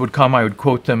Mormons would come, I would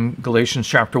quote them Galatians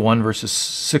chapter 1, verses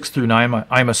 6 through 9.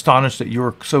 I am astonished that you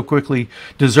are so quickly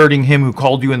deserting him who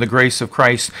called you in the grace of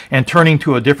Christ and turning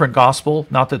to a different gospel.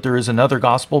 Not that there is another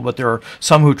gospel, but there are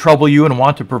some who trouble you and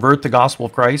want to pervert the gospel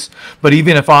of Christ. But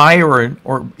even if I,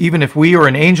 or even if we or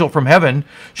an angel from heaven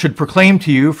should proclaim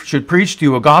to you, should preach to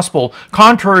you a gospel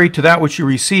contrary to that which you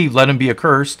received, let him be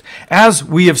accursed. As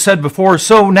we have said before,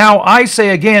 so now I say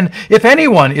again, if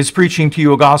anyone is preaching to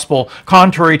you a gospel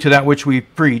contrary to that which we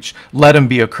preach, let him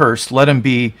be accursed. Let him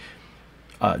be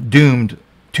doomed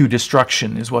to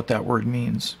destruction, is what that word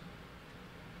means.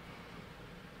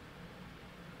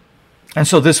 And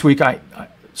so this week,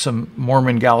 some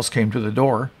Mormon gals came to the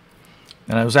door,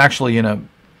 and I was actually in a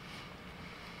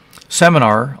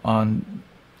seminar on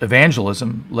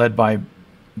evangelism led by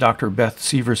Dr. Beth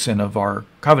Severson of our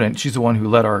covenant. She's the one who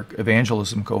led our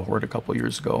evangelism cohort a couple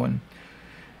years ago,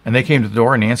 and they came to the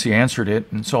door, and Nancy answered it,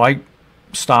 and so I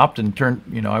stopped and turned,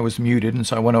 I was muted, and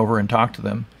so I went over and talked to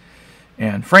them.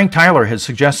 And Frank Tyler had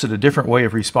suggested a different way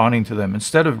of responding to them.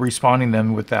 Instead of responding to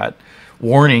them with that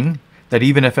warning that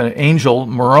even if an angel,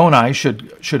 Moroni,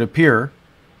 should appear,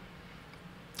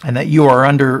 and that you are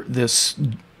under this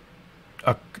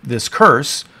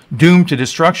curse, doomed to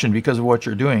destruction because of what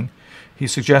you're doing, he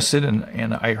suggested,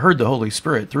 and I heard the Holy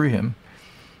Spirit through him,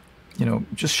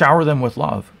 just shower them with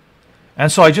love. And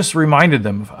so I just reminded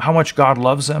them of how much God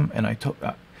loves them, and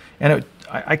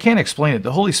I can't explain it.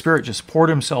 The Holy Spirit just poured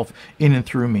himself in and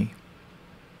through me.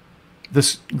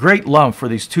 This great love for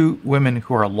these two women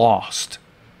who are lost.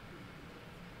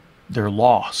 They're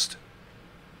lost,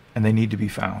 and they need to be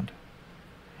found.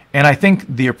 And I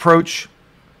think the approach,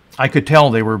 I could tell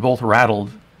they were both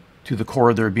rattled to the core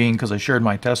of their being, because I shared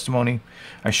my testimony.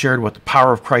 I shared what the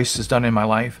power of Christ has done in my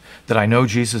life, that I know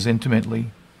Jesus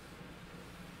intimately.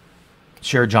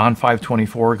 Share John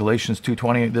 5:24, Galatians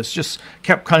 2:20. This just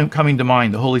kept coming to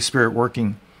mind, the Holy Spirit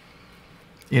working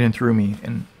in and through me,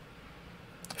 and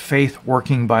faith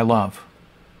working by love.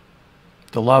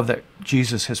 The love that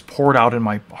Jesus has poured out in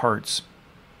my hearts.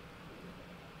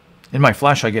 In my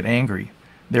flesh, I get angry.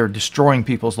 They're destroying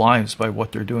people's lives by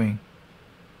what they're doing.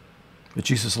 But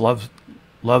Jesus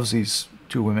loves these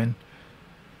two women.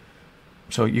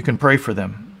 So you can pray for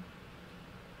them.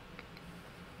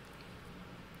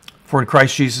 For in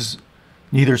Christ Jesus,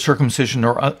 neither circumcision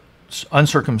nor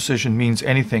uncircumcision means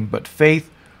anything, but faith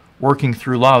working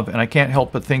through love. And I can't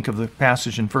help but think of the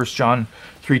passage in 1 John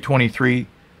 3:23.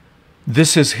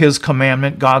 This is his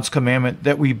commandment, God's commandment,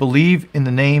 that we believe in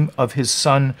the name of his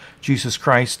Son, Jesus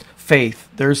Christ. Faith,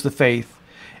 there's the faith.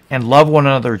 And love one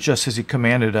another just as he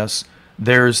commanded us.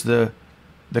 There's the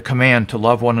command to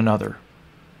love one another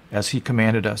as he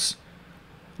commanded us.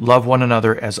 Love one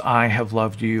another as I have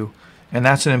loved you. And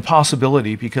that's an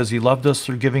impossibility because he loved us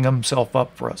through giving himself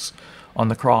up for us on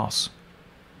the cross.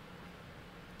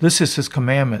 This is his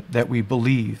commandment, that we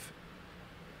believe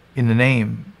in the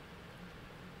name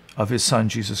of his Son,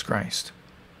 Jesus Christ.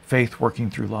 Faith working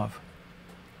through love.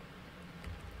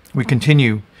 We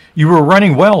continue. You were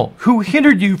running well. Who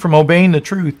hindered you from obeying the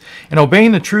truth? And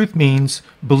obeying the truth means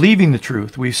believing the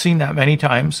truth. We've seen that many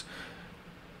times.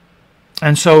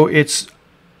 And so it's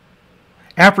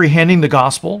apprehending the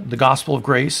gospel of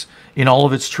grace in all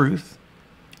of its truth,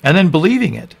 and then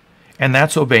believing it. And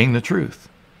that's obeying the truth.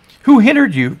 Who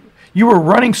hindered you? You were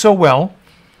running so well.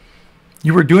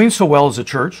 You were doing so well as a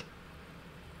church.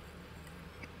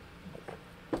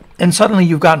 And suddenly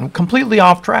you've gotten completely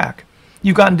off track.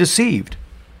 You've gotten deceived.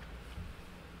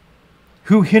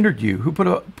 Who hindered you? Who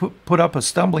put up a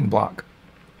stumbling block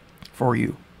for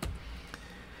you?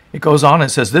 It goes on, it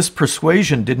says, this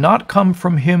persuasion did not come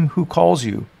from him who calls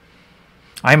you.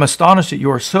 I am astonished that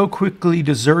you are so quickly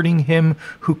deserting him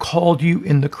who called you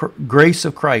in the grace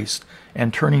of Christ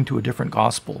and turning to a different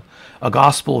gospel. A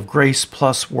gospel of grace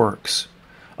plus works.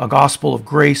 A gospel of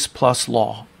grace plus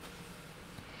law.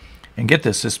 And get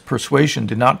this persuasion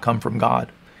did not come from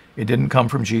God. It didn't come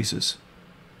from Jesus.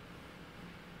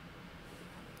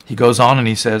 He goes on and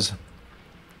he says,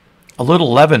 a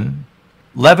little leaven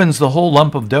leavens the whole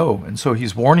lump of dough. And so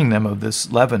he's warning them of this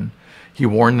leaven. He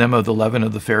warned them of the leaven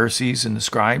of the Pharisees and the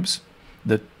scribes,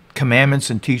 the commandments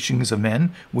and teachings of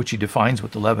men, which he defines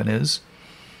what the leaven is.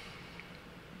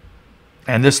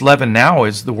 And this leaven now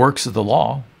is the works of the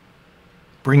law,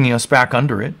 bringing us back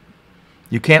under it.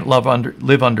 You can't live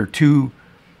under two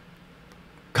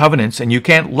covenants, and you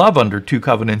can't love under two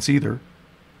covenants either.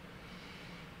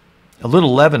 A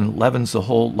little leaven leavens the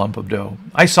whole lump of dough.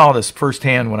 I saw this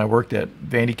firsthand when I worked at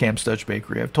Vandy Camp's Dutch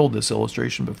Bakery. I've told this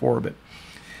illustration before, but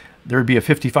there would be a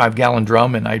 55-gallon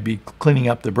drum, and I'd be cleaning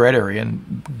up the bread area,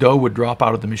 and dough would drop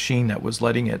out of the machine that was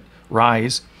letting it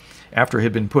rise after it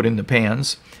had been put in the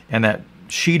pans. And that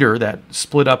sheeter that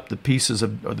split up the pieces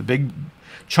of, or the big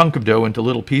chunk of dough into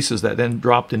little pieces that then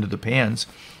dropped into the pans,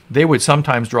 they would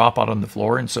sometimes drop out on the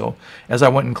floor. And so as I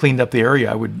went and cleaned up the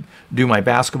area, I would do my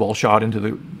basketball shot into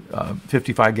the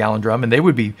 55-gallon drum, and they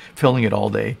would be filling it all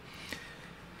day.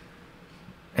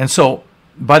 And so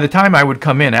by the time I would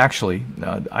come in, actually,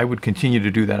 I would continue to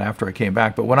do that after I came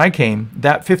back. But when I came,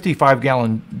 that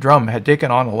 55-gallon drum had taken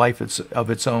on a life of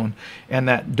its own, and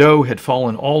that dough had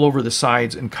fallen all over the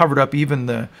sides and covered up even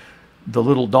the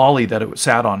little dolly that it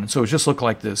sat on. And so it just looked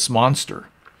like this monster.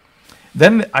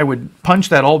 Then I would punch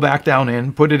that all back down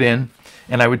in, put it in,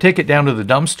 and I would take it down to the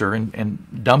dumpster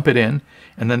and dump it in.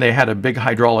 And then they had a big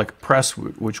hydraulic press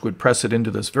which would press it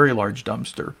into this very large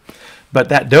dumpster. But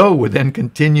that dough would then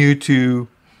continue to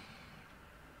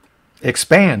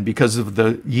expand because of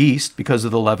the yeast, because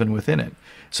of the leaven within it.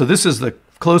 So this is the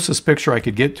closest picture I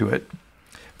could get to it.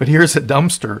 But here's a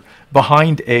dumpster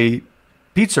behind a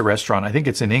pizza restaurant. I think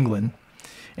it's in England.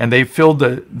 And they filled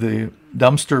the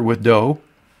dumpster with dough.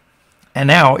 And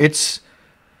now it's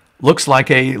looks like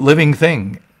a living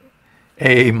thing,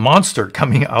 a monster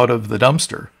coming out of the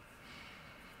dumpster.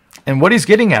 And what he's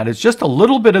getting at is just a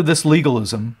little bit of this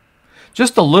legalism,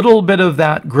 just a little bit of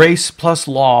that grace plus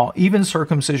law, even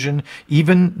circumcision,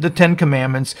 even the 10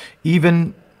 Commandments,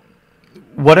 even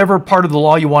whatever part of the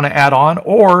law you want to add on,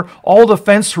 or all the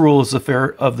fence rules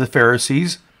of the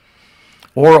Pharisees,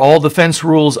 or all the fence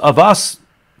rules of us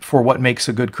for what makes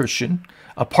a good Christian,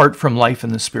 apart from life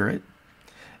in the Spirit.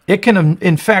 It can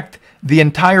infect the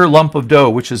entire lump of dough,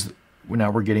 which is, now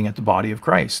we're getting at the body of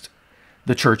Christ,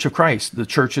 the church of Christ, the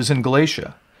churches in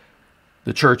Galatia.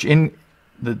 The church in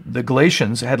the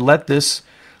Galatians had let this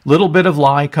little bit of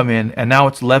lie come in, and now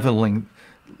it's leavening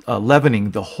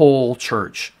the whole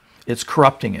church. It's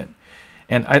corrupting it.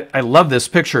 And I love this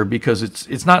picture because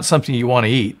it's not something you want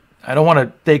to eat. I don't want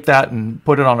to take that and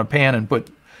put it on a pan and put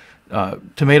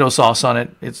tomato sauce on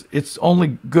it. It's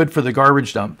only good for the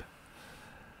garbage dump.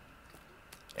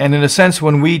 And in a sense,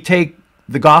 when we take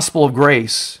the gospel of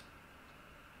grace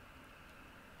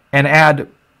and add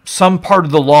some part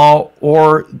of the law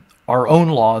or our own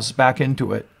laws back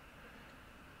into it,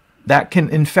 that can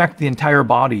infect the entire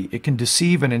body. It can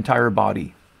deceive an entire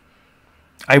body.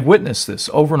 I've witnessed this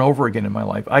over and over again in my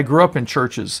life. I grew up in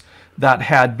churches that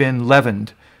had been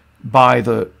leavened by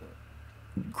the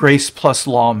grace plus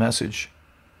law message.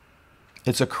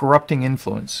 It's a corrupting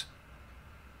influence.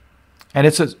 And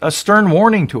it's a stern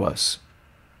warning to us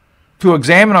to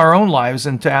examine our own lives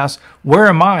and to ask, where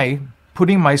am I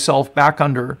putting myself back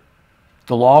under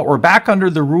the law or back under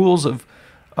the rules of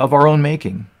our own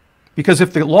making? Because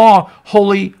if the law,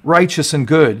 holy, righteous, and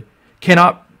good,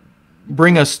 cannot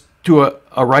bring us to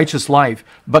a righteous life,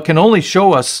 but can only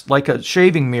show us, like a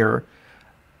shaving mirror,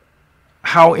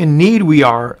 how in need we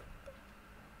are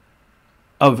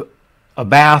of a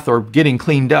bath or getting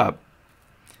cleaned up,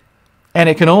 and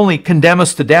it can only condemn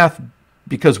us to death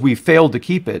because we failed to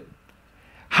keep it,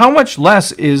 how much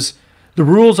less is the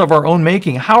rules of our own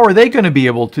making? How are they going to be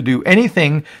able to do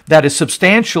anything that is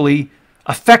substantially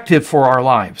effective for our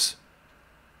lives?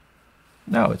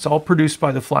 No, it's all produced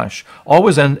by the flesh,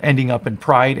 always ending up in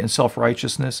pride and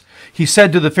self-righteousness. He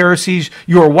said to the Pharisees,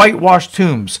 "You are whitewashed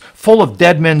tombs, full of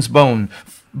dead men's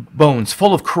bones,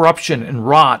 full of corruption and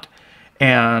rot."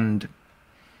 And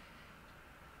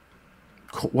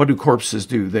what do corpses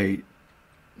do? They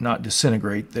not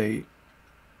disintegrate. They,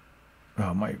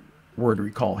 my word to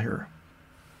recall here.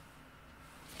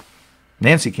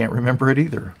 Nancy can't remember it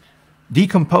either.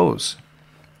 Decompose.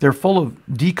 They're full of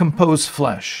decomposed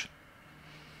flesh.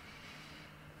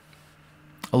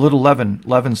 A little leaven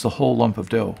leavens the whole lump of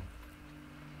dough.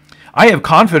 I have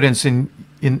confidence in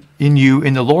you,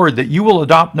 in the Lord, that you will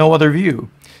adopt no other view.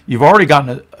 You've already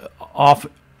gotten off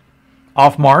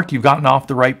mark. You've gotten off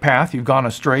the right path. You've gone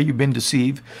astray. You've been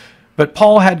deceived. But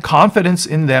Paul had confidence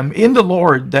in them, in the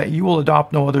Lord, that you will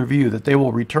adopt no other view, that they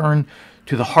will return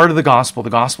to the heart of the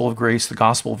gospel of grace, the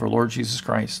gospel of our Lord Jesus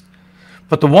Christ.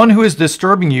 But the one who is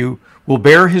disturbing you will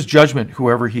bear his judgment,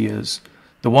 whoever he is.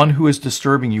 The one who is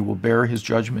disturbing you will bear his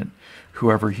judgment,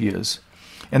 whoever he is.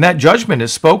 And that judgment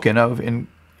is spoken of in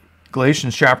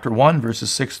Galatians chapter 1,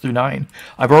 verses 6 through 9.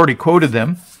 I've already quoted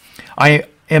them. I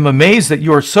am amazed that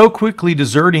you are so quickly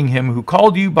deserting him who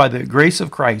called you by the grace of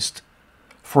Christ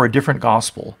for a different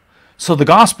gospel. So the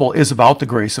gospel is about the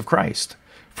grace of Christ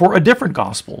for a different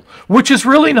gospel, which is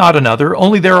really not another,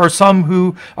 only there are some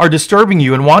who are disturbing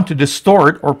you and want to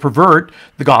distort or pervert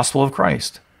the gospel of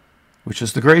Christ, which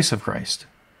is the grace of Christ.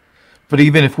 But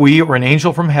even if we or an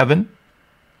angel from heaven,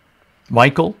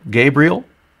 Michael, Gabriel,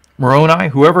 Moroni,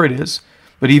 whoever it is,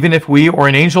 but even if we or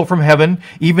an angel from heaven,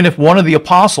 even if one of the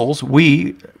apostles,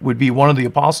 we would be one of the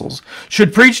apostles,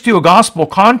 should preach to you a gospel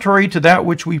contrary to that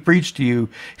which we preach to you,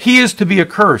 he is to be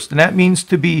accursed. And that means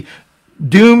to be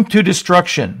doomed to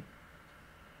destruction,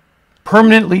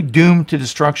 permanently doomed to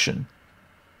destruction.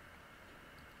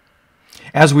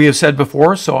 As we have said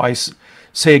before, so I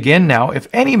say again now, if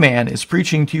any man is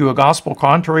preaching to you a gospel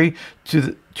contrary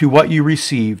to what you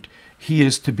received, he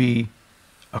is to be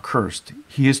accursed.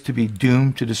 He is to be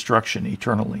doomed to destruction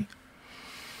eternally.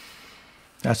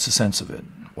 That's the sense of it.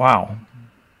 Wow.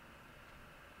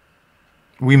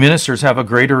 We ministers have a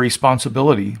greater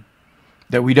responsibility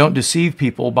that we don't deceive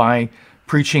people by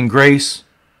preaching grace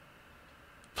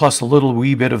plus a little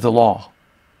wee bit of the law.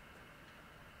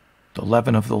 The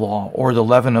leaven of the law, or the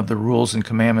leaven of the rules and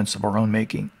commandments of our own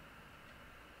making.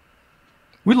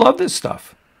 We love this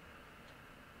stuff.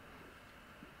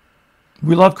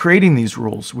 We love creating these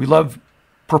rules. We love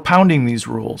propounding these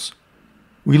rules.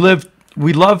 We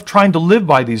love trying to live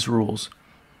by these rules.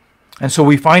 And so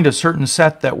we find a certain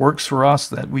set that works for us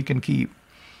that we can keep.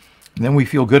 And then we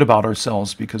feel good about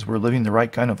ourselves because we're living the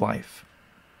right kind of life.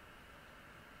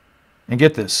 And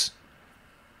get this.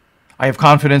 I have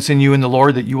confidence in you in the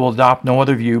Lord that you will adopt no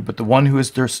other view, but the one who is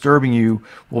disturbing you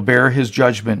will bear his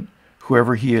judgment,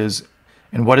 whoever he is.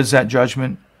 And what is that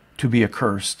judgment? To be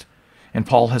accursed. And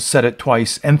Paul has said it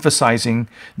twice, emphasizing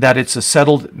that it's a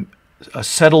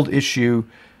settled issue,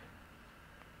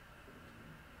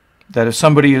 that if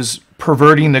somebody is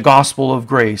perverting the gospel of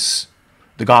grace,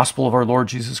 the gospel of our Lord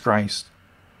Jesus Christ,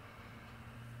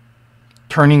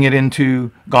 turning it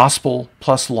into gospel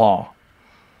plus law,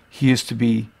 he is to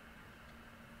be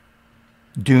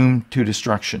doomed to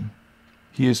destruction.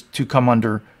 He is to come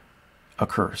under a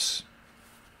curse.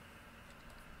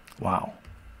 Wow.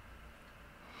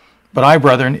 But I,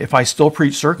 brethren, if I still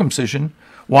preach circumcision,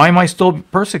 why am I still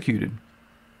persecuted?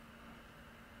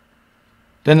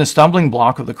 Then the stumbling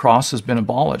block of the cross has been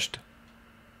abolished.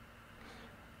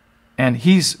 And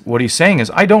what he's saying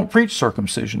is, I don't preach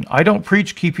circumcision. I don't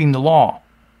preach keeping the law.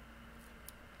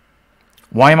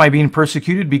 Why am I being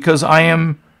persecuted? Because I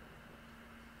am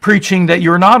preaching that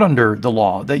you're not under the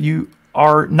law, that you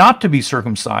are not to be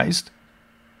circumcised.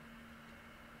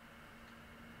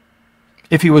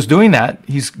 If he was doing that,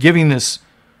 he's giving this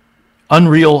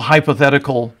unreal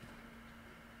hypothetical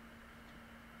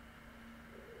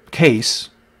case.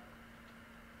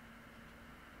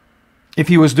 If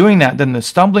he was doing that, then the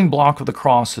stumbling block of the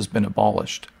cross has been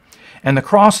abolished. And the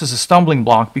cross is a stumbling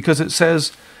block because it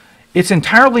says it's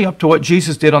entirely up to what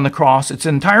Jesus did on the cross. It's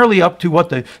entirely up to what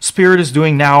the Spirit is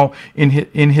doing now in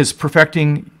his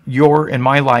perfecting your and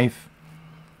my life.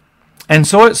 And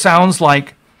so it sounds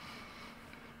like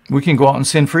we can go out and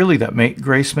sin freely that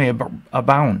grace may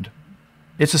abound.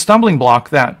 It's a stumbling block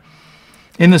that,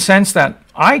 in the sense that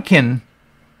I can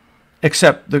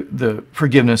accept the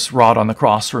forgiveness wrought on the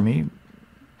cross for me,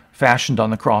 fashioned on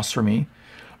the cross for me.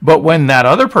 But when that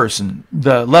other person,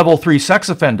 the level 3 sex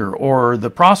offender, or the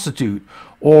prostitute,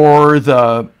 or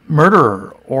the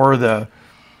murderer, or the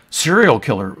serial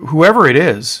killer, whoever it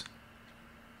is,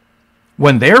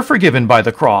 when they're forgiven by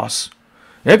the cross,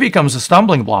 it becomes a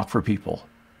stumbling block for people.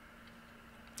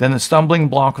 Then the stumbling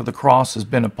block of the cross has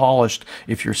been abolished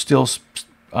if you're still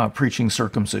preaching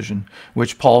circumcision,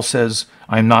 which Paul says,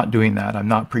 I'm not doing that. I'm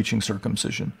not preaching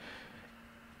circumcision.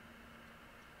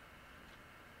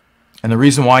 And the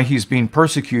reason why he's being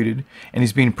persecuted, and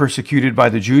he's being persecuted by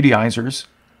the Judaizers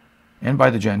and by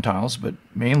the Gentiles, but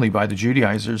mainly by the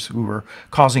Judaizers who were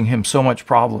causing him so much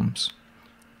problems.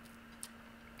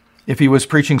 If he was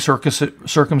preaching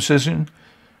circumcision,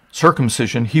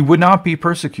 he would not be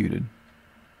persecuted.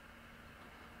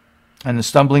 And the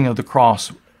stumbling of the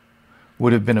cross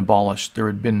would have been abolished. There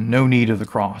had been no need of the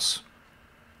cross.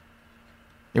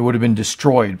 It would have been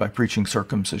destroyed by preaching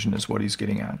circumcision, is what he's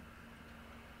getting at.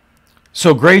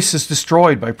 So grace is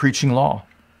destroyed by preaching law.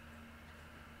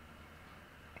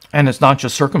 And it's not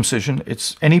just circumcision,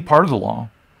 it's any part of the law.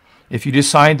 If you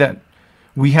decide that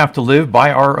we have to live by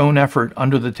our own effort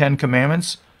under the 10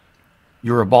 Commandments,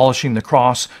 you're abolishing the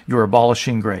cross, you're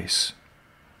abolishing grace.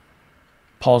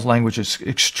 Paul's language is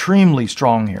extremely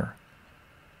strong here.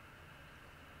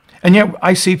 And yet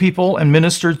I see people and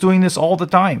ministers doing this all the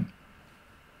time.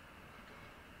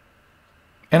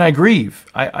 And I grieve.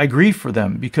 I grieve for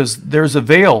them because there's a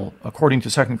veil, according to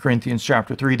 2 Corinthians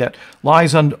chapter 3, that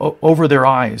lies over their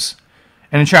eyes.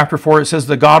 And in chapter 4 it says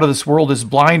the God of this world has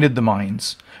blinded the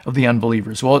minds of the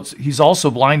unbelievers. Well, he's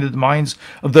also blinded the minds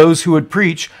of those who would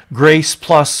preach grace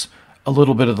plus a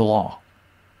little bit of the law,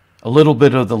 a little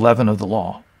bit of the leaven of the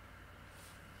law.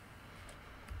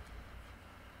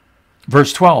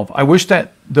 Verse 12, I wish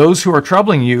that those who are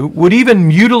troubling you would even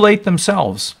mutilate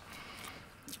themselves.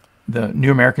 The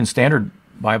New American Standard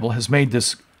Bible has made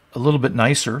this a little bit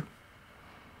nicer.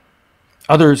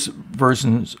 Others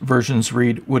versions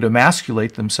read, would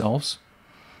emasculate themselves.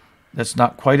 That's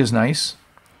not quite as nice.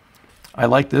 I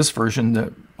like this version,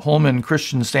 the Holman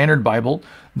Christian Standard Bible.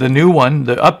 The new one,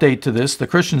 the update to this, the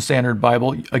Christian Standard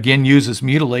Bible, again uses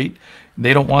mutilate.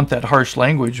 They don't want that harsh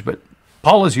language, but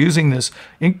Paul is using this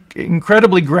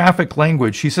incredibly graphic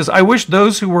language. He says, I wish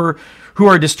those who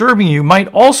are disturbing you might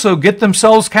also get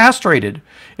themselves castrated.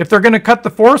 If they're going to cut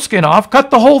the foreskin off, cut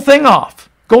the whole thing off.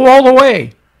 Go all the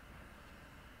way.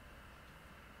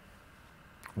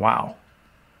 Wow.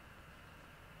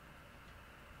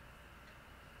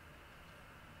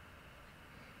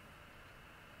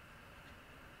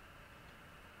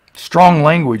 Strong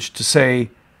language to say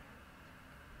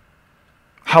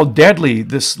how deadly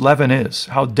this leaven is,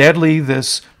 how deadly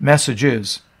this message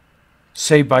is.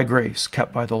 Saved by grace,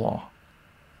 kept by the law.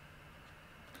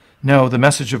 No, the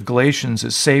message of Galatians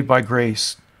is saved by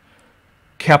grace,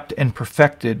 kept and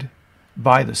perfected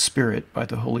by the Spirit, by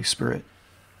the Holy Spirit.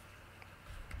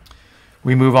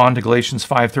 We move on to Galatians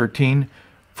 5:13.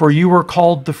 For you were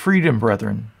called to freedom,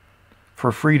 brethren.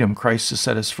 For freedom Christ has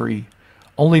set us free.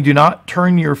 Only do not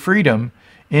turn your freedom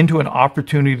into an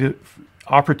opportunity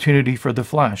for the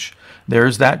flesh.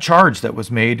 There's that charge that was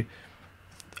made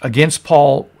against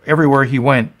Paul everywhere he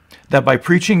went, that by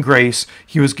preaching grace,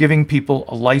 he was giving people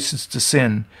a license to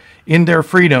sin. In their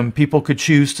freedom, people could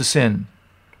choose to sin.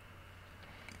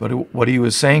 But what he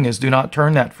was saying is, do not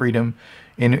turn that freedom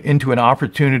into an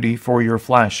opportunity for your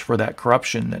flesh, for that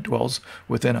corruption that dwells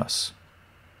within us,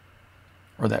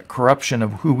 or that corruption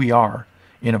of who we are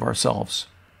in of ourselves.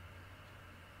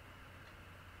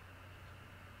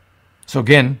 So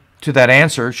again, to that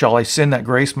answer, shall I sin that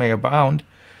grace may abound?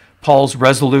 Paul's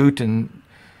resolute and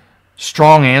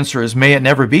strong answer is, may it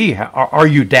never be. Are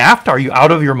you daft? Are you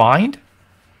out of your mind?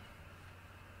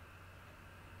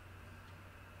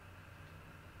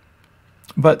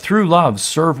 But through love,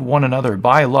 serve one another.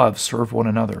 By love, serve one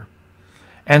another.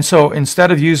 And so instead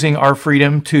of using our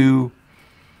freedom to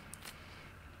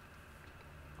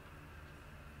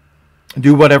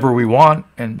do whatever we want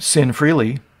and sin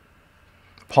freely.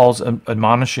 Paul's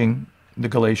admonishing the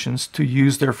Galatians to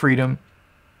use their freedom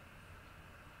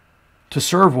to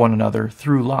serve one another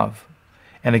through love.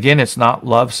 And again, it's not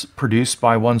love produced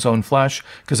by one's own flesh,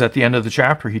 because at the end of the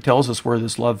chapter, he tells us where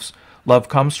this love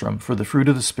comes from. For the fruit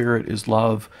of the Spirit is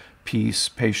love, peace,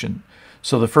 patience.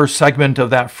 So the first segment of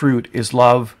that fruit is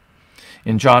love.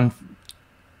 In John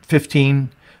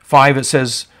 15:5, it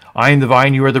says, I am the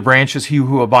vine, you are the branches. He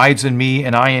who abides in me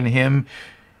and I in him,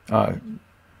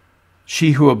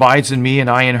 she who abides in me and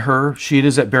I in her, she it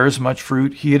is that bears much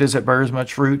fruit, he it is that bears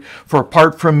much fruit. For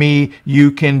apart from me,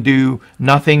 you can do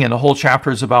nothing. And the whole chapter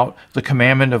is about the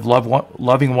commandment of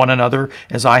loving one another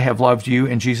as I have loved you.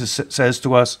 And Jesus says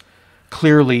to us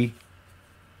clearly,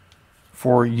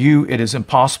 for you it is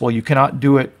impossible. You cannot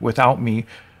do it without me.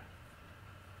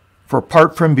 For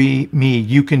apart from me,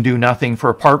 you can do nothing. For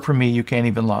apart from me, you can't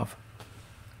even love.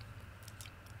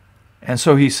 And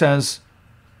so he says,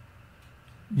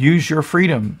 use your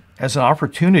freedom as an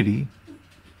opportunity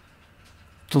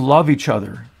to love each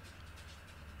other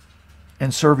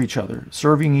and serve each other,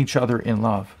 serving each other in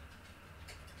love.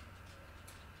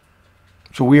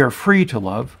 So we are free to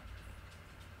love.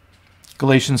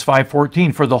 Galatians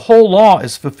 5:14, for the whole law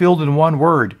is fulfilled in one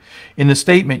word, in the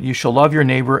statement, you shall love your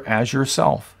neighbor as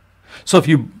yourself. So if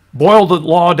you boil the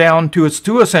law down to its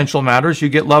two essential matters, you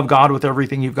get love God with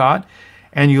everything you've got,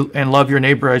 and love your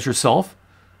neighbor as yourself.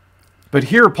 But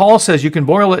here Paul says you can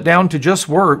boil it down to just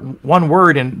one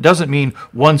word, and it doesn't mean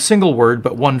one single word,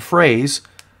 but one phrase.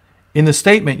 In the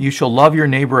statement, you shall love your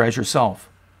neighbor as yourself.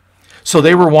 So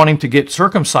they were wanting to get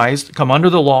circumcised, come under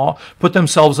the law, put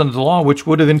themselves under the law, which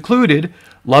would have included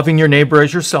loving your neighbor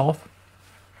as yourself.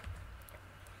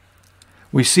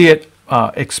 We see it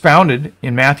expounded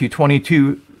in Matthew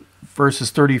 22,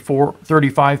 verses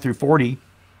 35 through 40.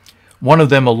 One of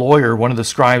them, a lawyer, one of the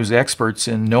scribes, experts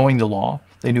in knowing the law.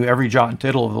 They knew every jot and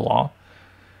tittle of the law.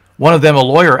 One of them, a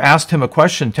lawyer, asked him a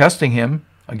question, testing him,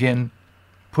 again,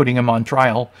 putting him on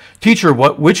trial. Teacher,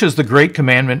 which is the great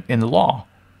commandment in the law?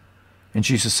 And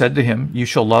Jesus said to him, you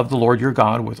shall love the Lord your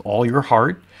God with all your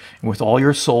heart, and with all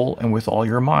your soul, and with all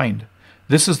your mind.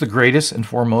 This is the greatest and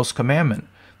foremost commandment.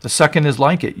 The second is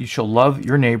like it. You shall love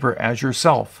your neighbor as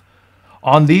yourself.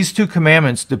 On these two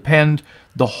commandments depend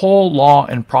the whole law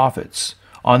and prophets.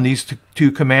 On these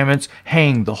two commandments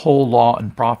hang the whole law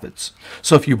and prophets.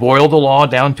 So if you boil the law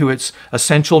down to its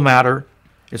essential matter,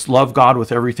 it's love God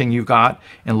with everything you've got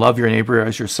and love your neighbor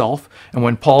as yourself. And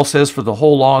when Paul says, for the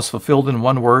whole law is fulfilled in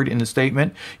one word in the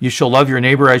statement, you shall love your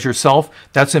neighbor as yourself,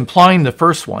 that's implying the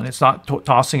first one. It's not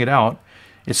tossing it out.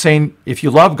 It's saying if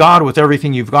you love God with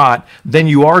everything you've got, then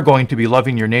you are going to be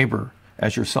loving your neighbor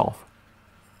as yourself.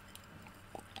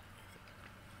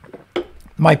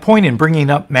 My point in bringing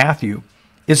up Matthew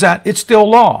is that it's still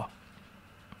law.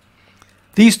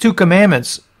 These two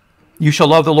commandments, you shall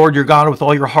love the Lord your God with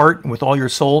all your heart and with all your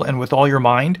soul and with all your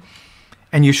mind,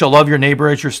 and you shall love your neighbor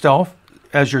as yourself.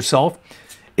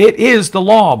 It is the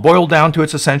law boiled down to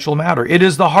its essential matter. It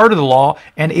is the heart of the law,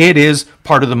 and it is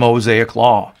part of the Mosaic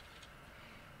law.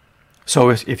 So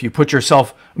if you put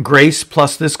yourself grace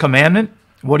plus this commandment,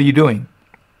 what are you doing?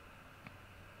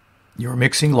 You're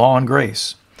mixing law and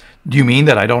grace. Do you mean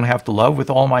that I don't have to love with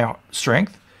all my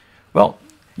strength? Well,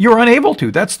 you're unable to.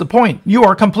 That's the point. You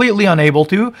are completely unable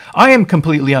to. I am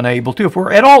completely unable to. If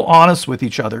we're at all honest with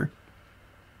each other,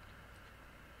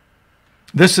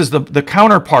 this is the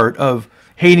counterpart of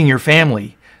hating your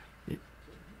family.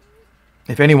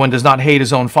 If anyone does not hate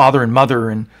his own father and mother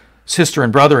and sister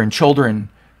and brother and children,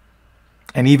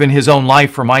 and even his own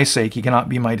life for my sake, he cannot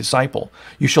be my disciple.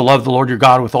 You shall love the Lord your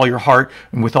God with all your heart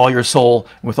and with all your soul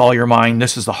and with all your mind.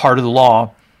 This is the heart of the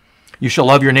law. You shall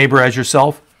love your neighbor as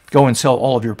yourself. Go and sell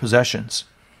all of your possessions,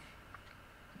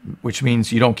 which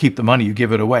means you don't keep the money, you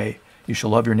give it away. You shall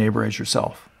love your neighbor as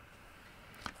yourself.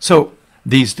 So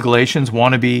these Galatians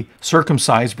want to be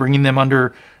circumcised, bringing them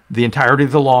under the entirety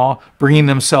of the law, bringing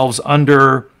themselves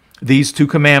under these two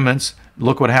commandments.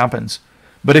 Look what happens.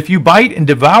 But if you bite and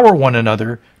devour one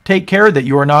another, take care that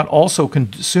you are not also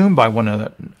consumed by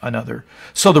one another.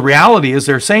 So the reality is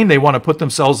they're saying they want to put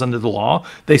themselves under the law.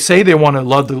 They say they want to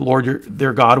love the Lord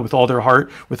their God with all their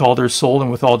heart, with all their soul, and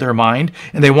with all their mind.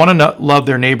 And they want to love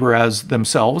their neighbor as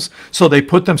themselves. So they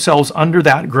put themselves under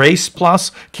that grace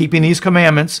plus keeping these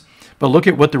commandments. But look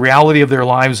at what the reality of their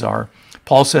lives are.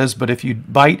 Paul says, but if you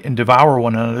bite and devour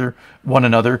one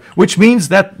another, which means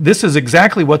that this is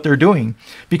exactly what they're doing.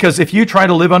 Because if you try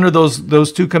to live under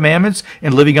those two commandments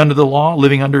and living under the law,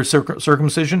 living under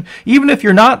circumcision, even if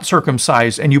you're not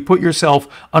circumcised and you put yourself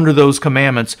under those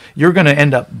commandments, you're going to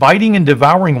end up biting and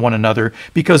devouring one another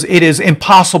because it is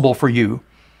impossible for you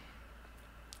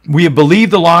We have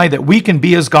believed the lie that we can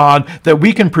be as God, that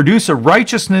we can produce a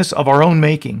righteousness of our own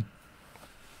making.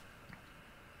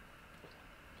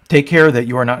 Take care that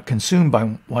you are not consumed by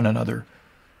one another.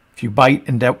 If you bite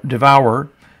and devour,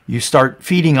 you start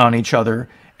feeding on each other,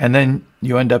 and then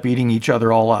you end up eating each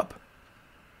other all up.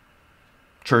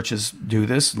 Churches do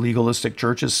this. Legalistic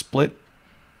churches split.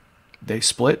 They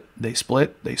split, they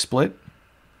split, they split.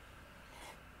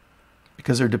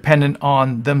 Because they're dependent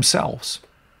on themselves.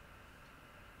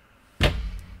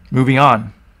 Moving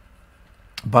on.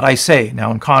 But I say, now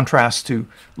in contrast to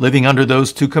living under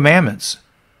those two commandments,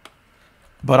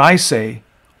 but I say,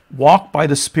 walk by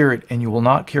the Spirit, and you will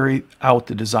not carry out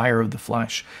the desire of the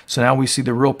flesh. So now we see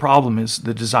the real problem is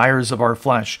the desires of our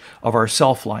flesh, of our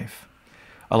self-life.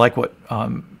 I like what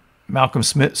Malcolm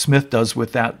Smith does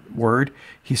with that word.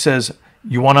 He says,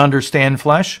 you want to understand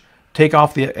flesh? Take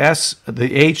off the S,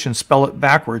 the H, and spell it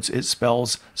backwards. It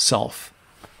spells self.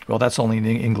 Well, that's only in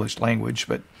the English language,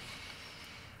 but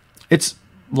it's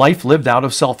life lived out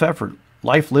of self-effort.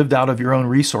 Life lived out of your own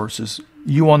resources.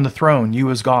 You on the throne, you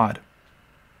as God.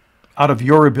 Out of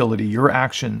your ability, your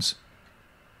actions.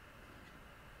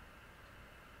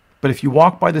 But if you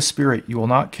walk by the Spirit, you will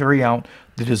not carry out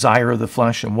the desire of the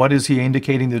flesh. And what is he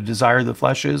indicating the desire of the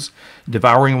flesh is?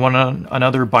 Devouring one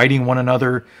another, biting one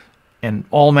another, and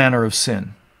all manner of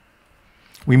sin.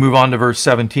 We move on to verse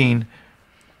 17,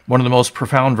 one of the most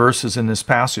profound verses in this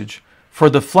passage. For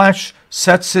the flesh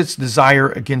sets its desire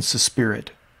against the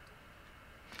Spirit.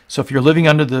 So if you're living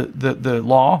under the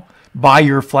law, by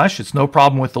your flesh, it's no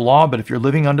problem with the law, but if you're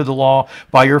living under the law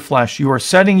by your flesh, you are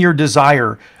setting your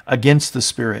desire against the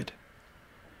Spirit.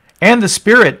 And the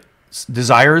Spirit's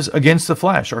desires against the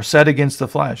flesh are set against the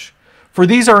flesh. For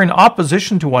these are in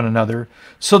opposition to one another,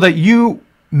 so that you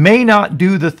may not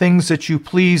do the things that you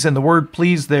please. And the word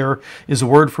please there is a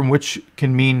word from which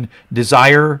can mean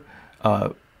desire,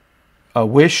 a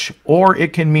wish, or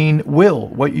it can mean will,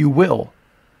 what you will.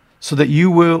 So that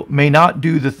you may not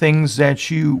do the things that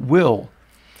you will.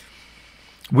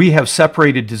 We have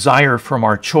separated desire from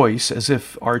our choice, as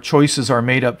if our choices are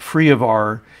made up free of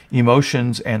our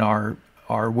emotions and our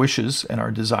wishes and our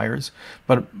desires.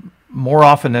 But more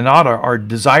often than not, our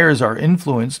desires are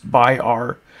influenced by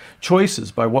our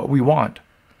choices, by what we want,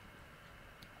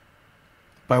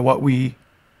 by what we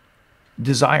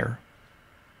desire.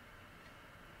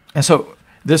 And so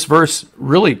this verse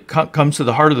really comes to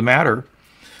the heart of the matter.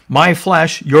 My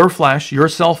flesh, your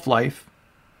self-life,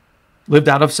 lived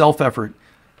out of self-effort,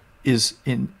 its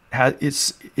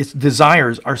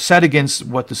desires are set against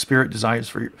what the Spirit desires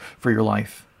for your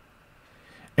life.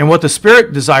 And what the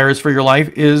Spirit desires for your life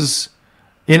is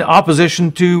in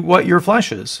opposition to what your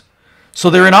flesh is. So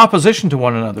they're in opposition to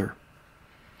one another,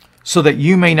 so that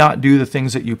you may not do the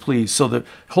things that you please. So the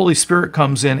Holy Spirit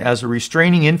comes in as a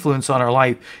restraining influence on our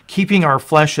life, keeping our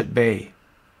flesh at bay.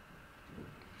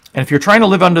 And if you're trying to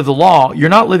live under the law, you're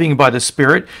not living by the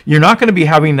Spirit. You're not going to be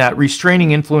having that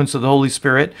restraining influence of the Holy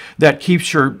Spirit that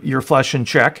keeps your flesh in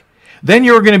check. Then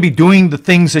you're going to be doing the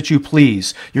things that you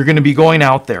please. You're going to be going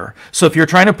out there. So if you're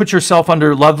trying to put yourself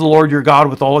under love the Lord your God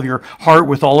with all of your heart,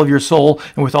 with all of your soul,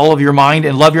 and with all of your mind,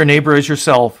 and love your neighbor as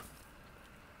yourself,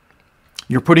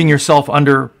 you're putting yourself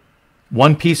under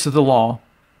one piece of the law.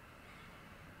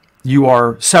 You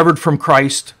are severed from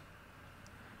Christ.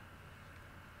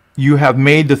 You have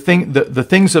made the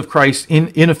things of Christ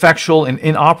ineffectual and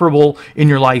inoperable in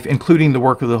your life, including the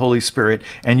work of the Holy Spirit,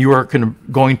 and you are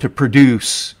going to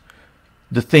produce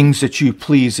the things that you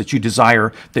please, that you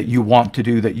desire, that you want to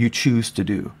do, that you choose to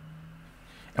do.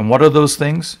 And what are those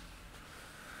things?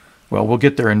 Well, we'll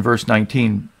get there in verse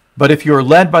 19. But if you are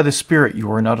led by the Spirit, you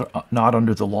are not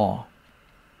under the law.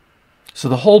 So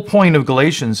the whole point of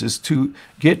Galatians is to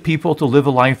get people to live a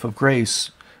life of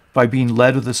grace by being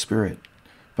led of the Spirit,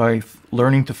 by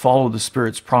learning to follow the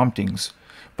Spirit's promptings,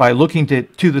 by looking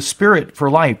to the Spirit for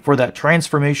life, for that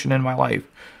transformation in my life.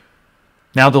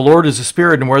 Now the Lord is a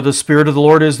Spirit, and where the Spirit of the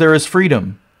Lord is, there is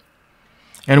freedom.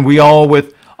 And we all,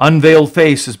 with unveiled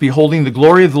faces, beholding the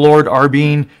glory of the Lord, are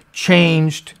being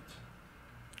changed,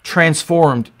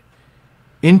 transformed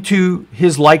into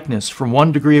His likeness from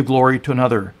one degree of glory to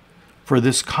another. For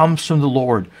this comes from the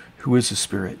Lord, who is the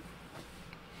Spirit.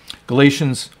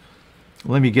 Galatians,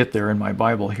 let me get there in my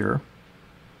Bible here.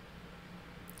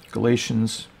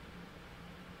 Galatians,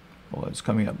 well, it's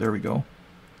coming up. There we go.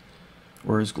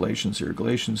 Where is Galatians here?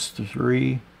 Galatians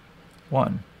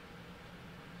 3:1.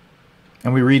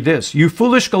 And we read this. You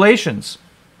foolish Galatians,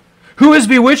 who has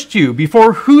bewitched you,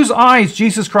 before whose eyes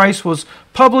Jesus Christ was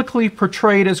publicly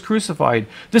portrayed as crucified?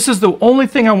 This is the only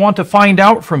thing I want to find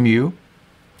out from you.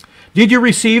 Did you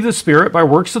receive the Spirit by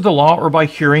works of the law or by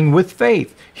hearing with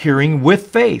faith? Hearing with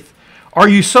faith. Are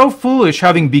you so foolish,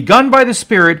 having begun by the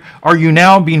Spirit, are you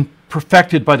now being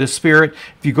perfected by the Spirit?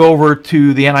 If you go over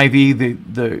to the NIV,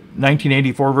 the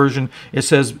 1984 version, it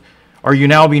says, are you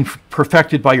now being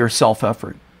perfected by your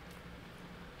self-effort?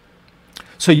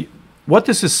 So what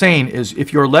this is saying is,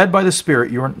 if you're led by the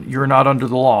Spirit, you're not under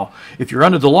the law. If you're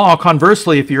under the law,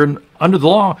 conversely, if you're under the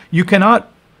law, you cannot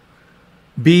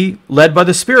be led by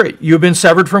the Spirit. You've been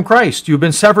severed from Christ. You've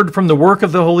been severed from the work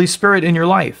of the Holy Spirit in your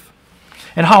life.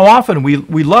 And how often we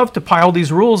love to pile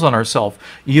these rules on ourselves,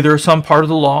 either some part of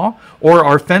the law, or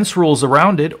our fence rules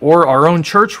around it, or our own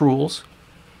church rules.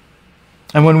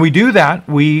 And when we do that,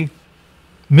 we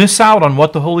miss out on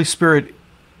what the Holy Spirit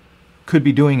could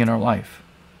be doing in our life.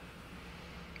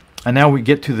 And now we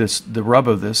get to the rub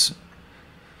of this.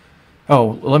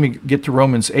 Oh, let me get to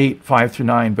Romans 8, 5 through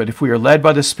 9. But if we are led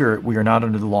by the Spirit, we are not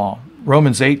under the law.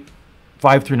 Romans 8,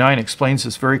 5 through 9 explains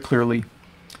this very clearly.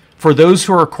 For those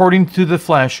who are according to the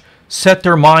flesh set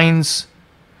their minds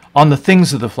on the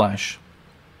things of the flesh.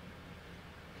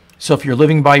 So if you're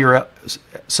living by your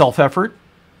self-effort,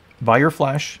 by your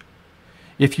flesh,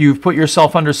 if you've put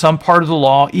yourself under some part of the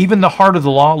law, even the heart of the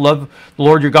law, love the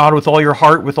Lord your God with all your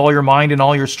heart, with all your mind, and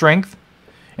all your strength,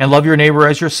 and love your neighbor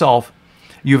as yourself,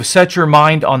 you have set your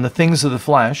mind on the things of the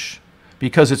flesh,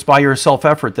 because it's by your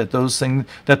self-effort that those things,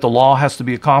 that the law has to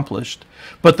be accomplished.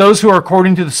 But those who are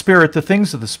according to the Spirit, the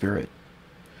things of the Spirit.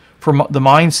 For the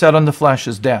mind set on the flesh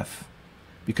is death,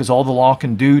 because all the law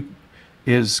can do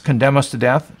is condemn us to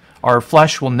death. Our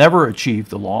flesh will never achieve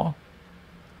the law.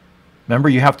 Remember,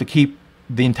 you have to keep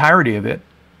the entirety of it.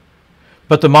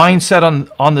 But the mind set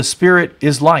on the Spirit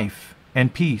is life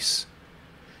and peace,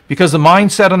 because the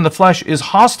mind set on the flesh is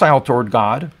hostile toward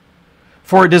God,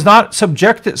 for it does not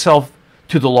subject itself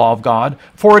to the law of God,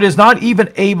 for it is not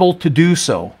even able to do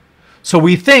so. So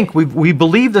we think, we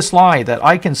believe this lie that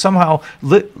I can somehow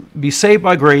be saved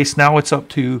by grace. Now it's up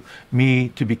to me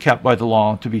to be kept by the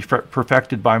law, to be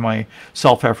perfected by my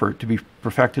self-effort, to be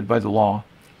perfected by the law.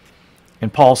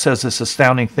 And Paul says this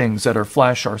astounding things, that our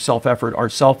flesh, our self-effort, our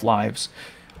self-lives,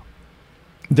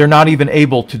 they're not even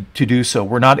able to do so.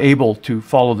 We're not able to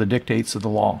follow the dictates of the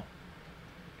law.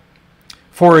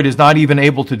 For it is not even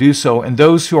able to do so, and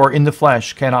those who are in the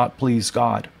flesh cannot please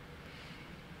God.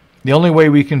 The only way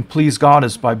we can please God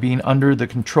is by being under the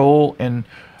control and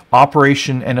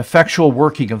operation and effectual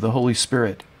working of the Holy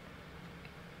Spirit.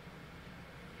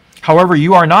 However,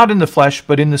 you are not in the flesh,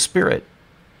 but in the Spirit.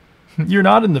 You're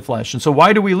not in the flesh. And so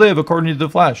why do we live according to the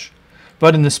flesh?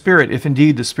 But in the Spirit, if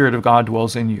indeed the Spirit of God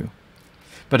dwells in you.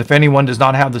 But if anyone does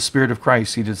not have the Spirit of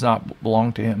Christ, he does not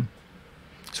belong to him.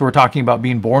 So we're talking about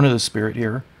being born of the Spirit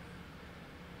here,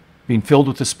 being filled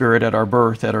with the Spirit at our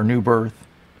birth, at our new birth.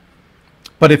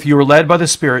 But if you are led by the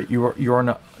Spirit, you are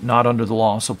not under the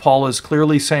law. So Paul is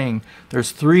clearly saying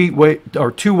there's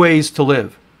two ways to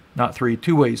live. Not three,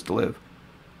 two ways to live.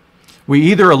 We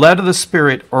either are led of the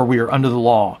Spirit or we are under the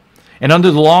law. And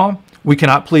under the law, we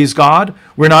cannot please God.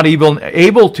 We're not even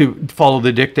able to follow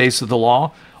the dictates of the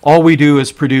law. All we do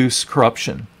is produce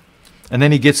corruption. And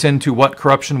then he gets into what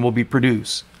corruption will be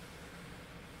produced.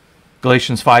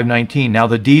 Galatians 5:19, now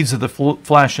the deeds of the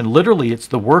flesh, and literally it's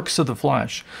the works of the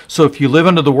flesh. So if you live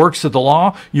under the works of the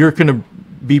law, you're going to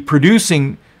be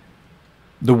producing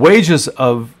the wages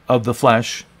of the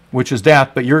flesh, which is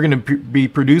death, but you're going to be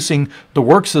producing the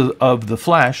works of the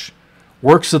flesh.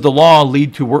 Works of the law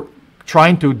lead to work.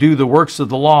 Trying to do the works of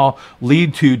the law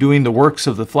lead to doing the works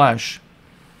of the flesh.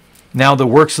 Now the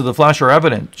works of the flesh are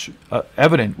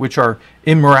evident, which are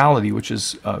immorality, which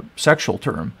is a sexual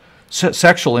term.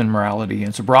 Sexual immorality, and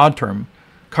it's a broad term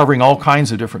covering all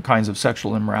kinds of different kinds of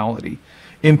sexual immorality.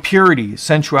 Impurity,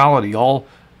 sensuality, all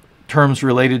terms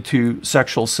related to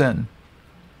sexual sin.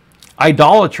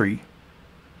 Idolatry,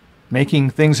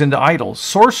 making things into idols.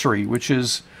 Sorcery, which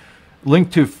is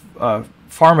linked to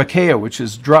pharmakeia, which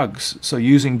is drugs. So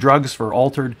using drugs for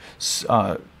altered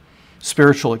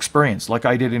spiritual experience, like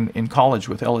I did in college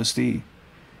with LSD.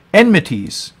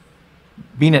 Enmities,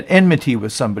 being at enmity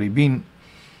with somebody, being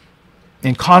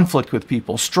in conflict with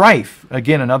people. Strife,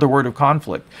 again, another word of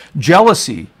conflict.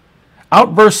 Jealousy,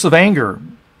 outbursts of anger.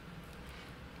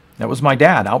 That was my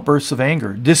dad, outbursts of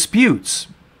anger. Disputes,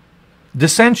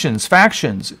 dissensions,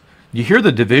 factions. You hear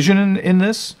the division in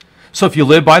this? So if you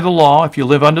live by the law, if you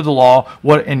live under the law,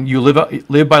 and you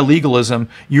live by legalism,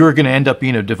 you're going to end up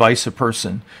being a divisive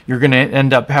person. You're going to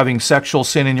end up having sexual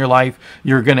sin in your life.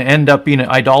 You're going to end up being an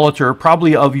idolater,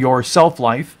 probably of your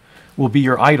self-life will be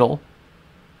your idol.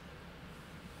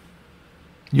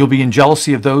 You'll be in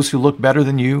jealousy of those who look better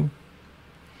than you.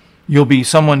 You'll be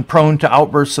someone prone to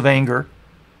outbursts of anger.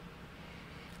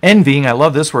 Envying, I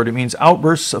love this word, it means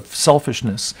outbursts of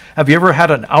selfishness. Have you ever had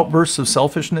an outburst of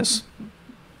selfishness?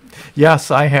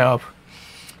 Yes, I have.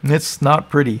 It's not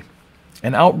pretty.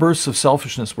 An outburst of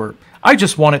selfishness where I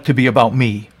just want it to be about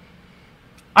me.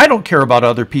 I don't care about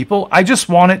other people. I just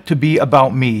want it to be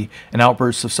about me. An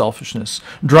outburst of selfishness.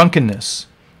 Drunkenness.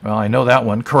 Well, I know that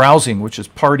one. Carousing, which is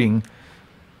partying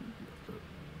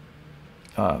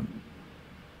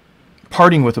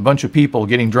with a bunch of people,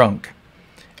 getting drunk.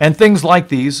 And things like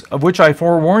these, of which I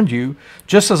forewarned you,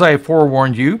 just as I have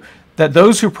forewarned you, that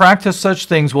those who practice such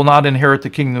things will not inherit the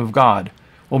kingdom of God.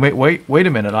 Well, wait a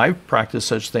minute. I've practiced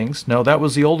such things. No, that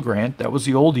was the old Grant. That was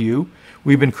the old you.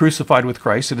 We've been crucified with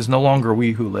Christ. It is no longer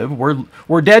we who live.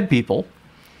 We're dead people.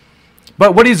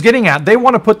 But what he's getting at, they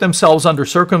want to put themselves under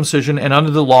circumcision and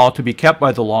under the law, to be kept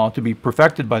by the law, to be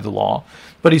perfected by the law.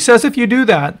 But he says if you do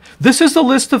that, this is the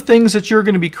list of things that you're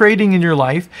going to be creating in your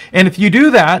life. And if you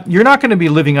do that, you're not going to be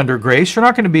living under grace. You're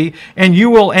not going to be, and you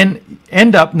will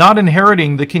end up not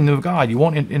inheriting the kingdom of God. You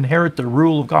won't inherit the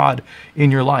rule of God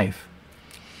in your life.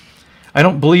 I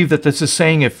don't believe that this is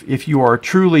saying if you are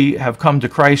truly have come to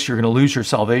Christ, you're going to lose your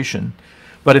salvation.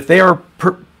 But if they are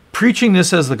preaching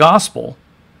this as the gospel,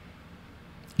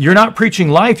 you're not preaching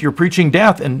life, you're preaching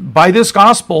death. And by this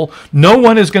gospel, no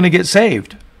one is going to get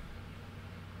saved.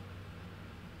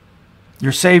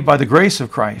 You're saved by the grace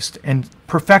of Christ and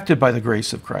perfected by the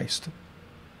grace of Christ.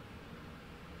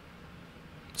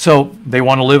 So they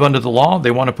want to live under the law. They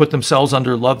want to put themselves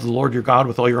under love the Lord your God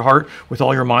with all your heart, with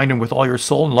all your mind, and with all your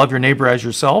soul, and love your neighbor as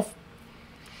yourself.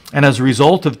 And as a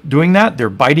result of doing that, they're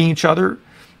biting each other,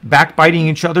 backbiting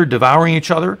each other, devouring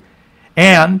each other.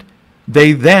 And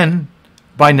they then,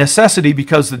 by necessity,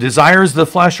 because the desires of the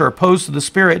flesh are opposed to the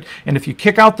Spirit, and if you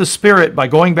kick out the Spirit by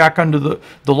going back under the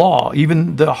law,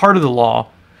 even the heart of the law,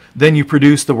 then you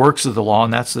produce the works of the law,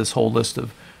 and that's this whole list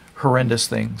of horrendous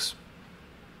things.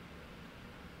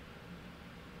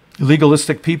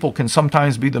 Legalistic people can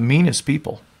sometimes be the meanest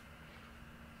people.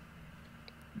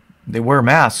 They wear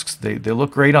masks. They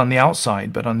look great on the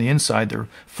outside, but on the inside, they're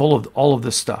full of all of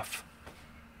this stuff.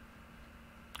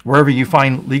 Wherever you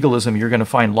find legalism, you're going to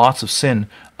find lots of sin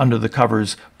under the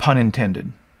covers, pun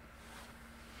intended.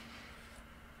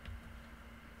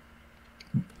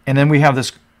 And then we have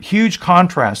this huge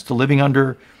contrast to living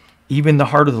under even the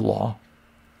heart of the law.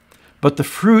 But the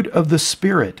fruit of the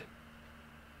Spirit,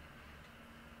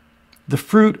 the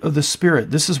fruit of the Spirit,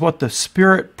 this is what the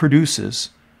Spirit produces,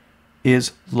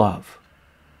 is love,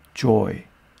 joy,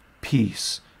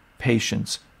 peace,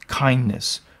 patience,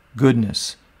 kindness,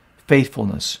 goodness,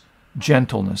 faithfulness,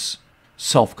 gentleness,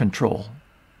 self-control.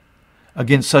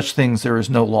 Against such things there is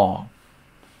no law.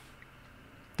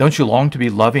 Don't you long to be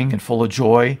loving and full of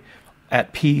joy,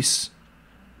 at peace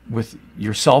with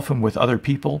yourself and with other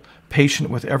people, patient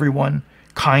with everyone,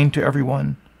 kind to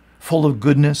everyone, full of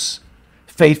goodness,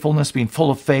 faithfulness, being full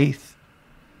of faith,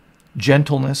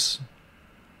 gentleness,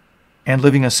 and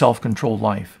living a self-controlled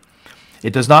life?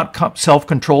 It does not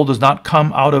self-control does not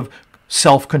come out of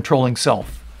self-controlling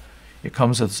self. It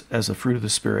comes as a fruit of the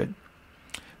Spirit.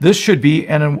 This should be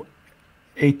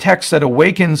a text that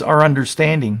awakens our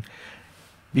understanding,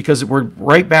 because we're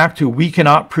right back to we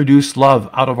cannot produce love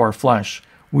out of our flesh.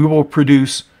 We will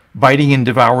produce biting and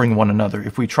devouring one another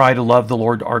if we try to love the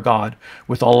Lord our God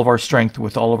with all of our strength,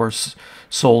 with all of our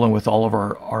soul, and with all of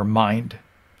our mind,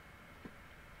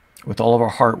 with all of our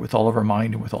heart, with all of our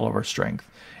mind, and with all of our strength.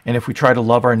 And if we try to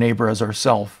love our neighbor as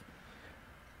ourself,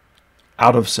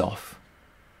 out of self,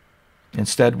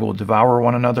 instead we'll devour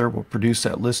one another, we'll produce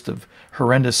that list of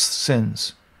horrendous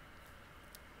sins.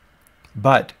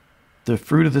 But the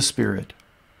fruit of the Spirit,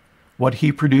 what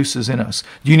he produces in us.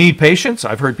 Do you need patience?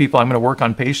 I've heard people, I'm going to work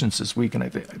on patience this week, and I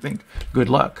think good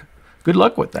luck. Good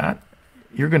luck with that.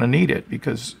 You're going to need it,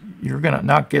 because you're going to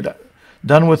not get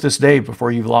done with this day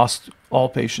before you've lost all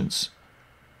patience.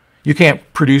 You can't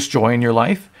produce joy in your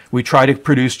life. We try to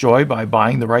produce joy by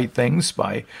buying the right things,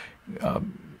 by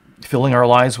filling our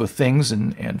lives with things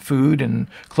and food and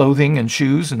clothing and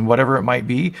shoes and whatever it might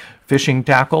be, fishing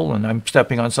tackle, and I'm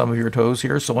stepping on some of your toes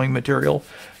here, sewing material,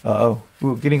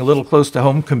 we're getting a little close to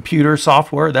home, computer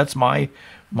software. That's my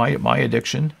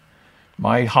addiction,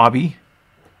 my hobby.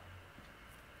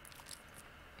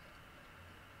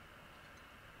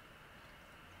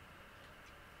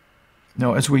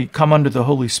 No, as we come under the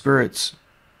Holy Spirit's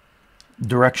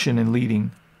direction and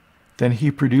leading, then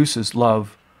he produces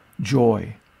love,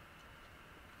 joy.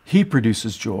 He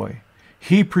produces joy.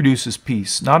 He produces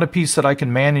peace, not a peace that I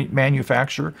can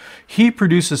manufacture. He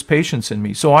produces patience in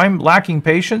me. So I'm lacking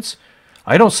patience.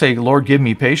 I don't say, Lord, give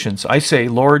me patience. I say,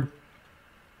 Lord,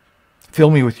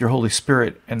 fill me with your Holy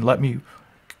Spirit and let me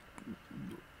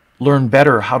learn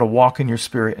better how to walk in your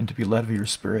Spirit and to be led of your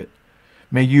Spirit.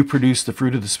 May you produce the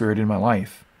fruit of the Spirit in my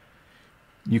life.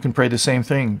 You can pray the same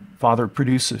thing. Father,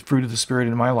 produce the fruit of the Spirit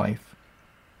in my life.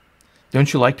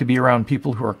 Don't you like to be around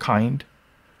people who are kind?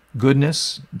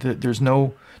 Goodness, there's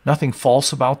nothing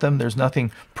false about them. There's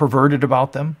nothing perverted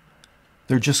about them.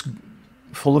 They're just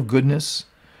full of goodness,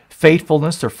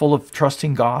 faithfulness. They're full of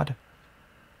trusting God.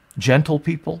 Gentle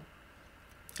people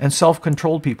and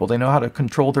self-controlled people. They know how to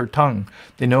control their tongue.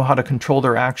 They know how to control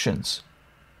their actions.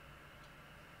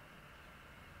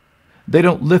 They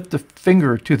don't lift the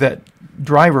finger to that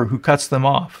driver who cuts them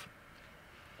off.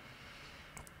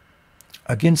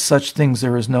 Against such things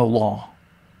there is no law.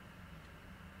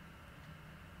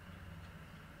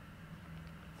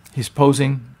 He's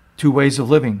posing two ways of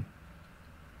living.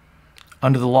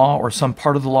 Under the law or some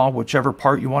part of the law, whichever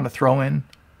part you want to throw in,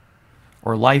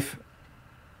 or life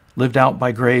lived out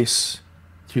by grace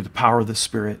through the power of the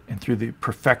Spirit and through the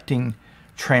perfecting,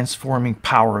 transforming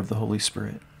power of the Holy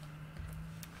Spirit.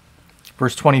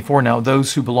 Verse 24, now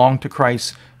those who belong to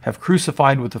Christ have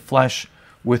crucified with the flesh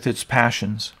with its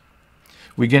passions.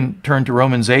 We again turn to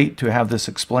Romans 8 to have this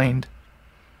explained.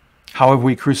 How have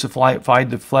we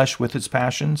crucified the flesh with its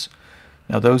passions?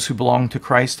 Now those who belong to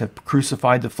Christ have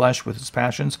crucified the flesh with its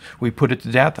passions. We put it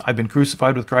to death. I've been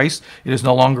crucified with Christ. It is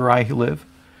no longer I who live.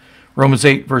 Romans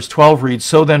 8 verse 12 reads,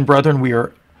 so then, brethren, we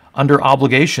are under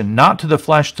obligation, not to the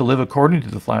flesh to live according to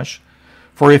the flesh.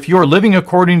 For if you are living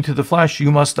according to the flesh,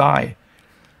 you must die.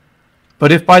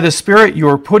 But if by the Spirit you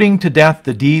are putting to death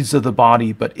the deeds of the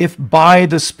body, but if by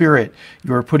the Spirit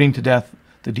you are putting to death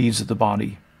the deeds of the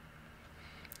body.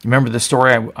 Remember the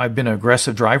story, I've been an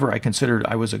aggressive driver. I considered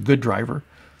I was a good driver.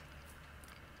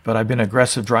 But I've been an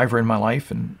aggressive driver in my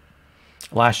life. And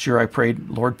last year I prayed,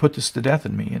 Lord, put this to death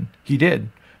in me. And He did.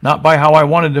 Not by how I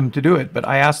wanted Him to do it, but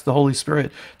I asked the Holy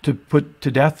Spirit to put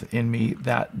to death in me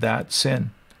that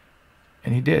sin.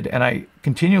 And He did. And I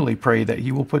continually pray that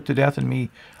He will put to death in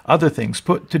me other things.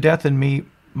 Put to death in me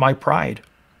my pride.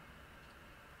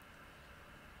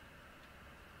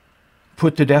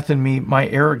 Put to death in me my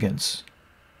arrogance.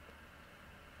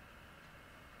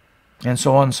 And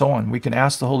so on and so on. We can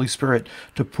ask the Holy Spirit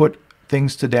to put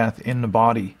things to death in the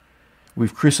body.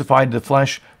 We've crucified the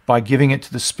flesh by giving it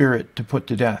to the Spirit to put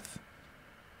to death.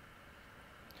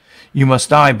 You must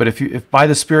die, but if by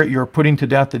the Spirit you are putting to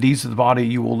death the deeds of the body,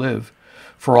 you will live.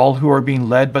 For all who are being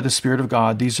led by the Spirit of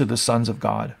God, these are the sons of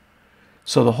God.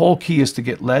 So the whole key is to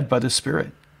get led by the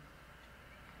Spirit.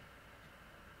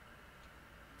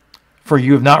 For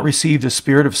you have not received a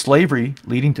spirit of slavery,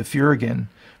 leading to fear again,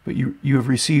 but you have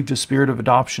received a spirit of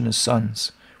adoption as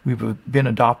sons. We've been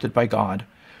adopted by God,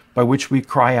 by which we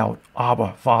cry out,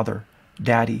 Abba, Father,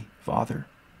 Daddy, Father.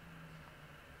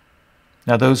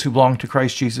 Now those who belong to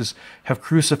Christ Jesus have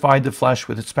crucified the flesh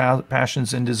with its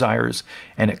passions and desires,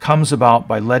 and it comes about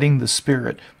by letting the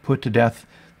Spirit put to death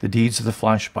the deeds of the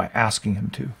flesh by asking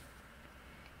Him to.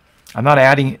 I'm not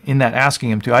adding in that asking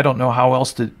Him to. I don't know how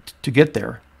else to get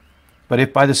there. But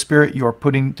if by the Spirit you are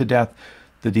putting to death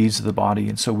the deeds of the body,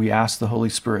 and so we ask the Holy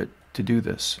Spirit to do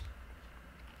this.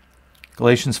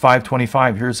 Galatians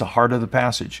 5:25, here's the heart of the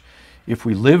passage. If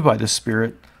we live by the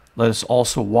Spirit, let us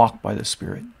also walk by the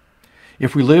Spirit.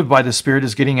 If we live by the Spirit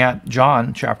is getting at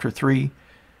John chapter 3,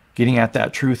 getting at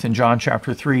that truth in John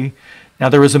chapter 3. Now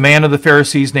there was a man of the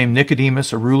Pharisees named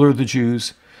Nicodemus, a ruler of the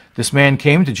Jews. This man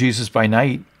came to Jesus by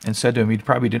night and said to him, he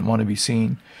probably didn't want to be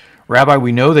seen, Rabbi,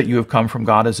 we know that you have come from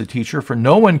God as a teacher, for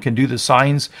no one can do the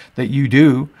signs that you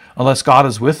do unless God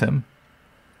is with him.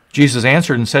 Jesus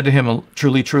answered and said to him,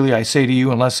 truly, truly, I say to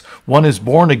you, unless one is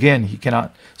born again, he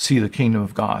cannot see the kingdom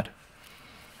of God.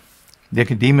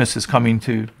 Nicodemus is coming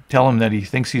to tell him that he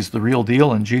thinks he's the real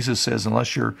deal, and Jesus says,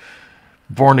 unless you're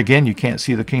born again, you can't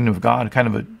see the kingdom of God. Kind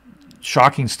of a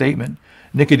shocking statement.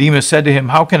 Nicodemus said to him,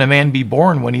 how can a man be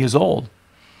born when he is old?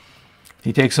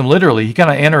 He takes him literally. He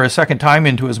cannot enter a second time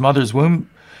into his mother's womb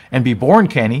and be born,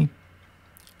 can he?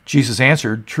 Jesus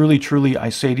answered, truly, truly, I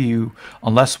say to you,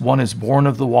 unless one is born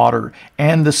of the water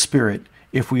and the Spirit,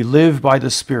 if we live by the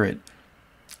Spirit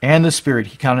and the Spirit,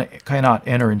 he cannot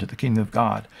enter into the kingdom of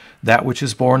God. That which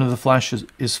is born of the flesh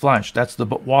is flesh. That's the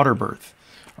water birth.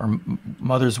 Our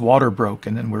mother's water broke,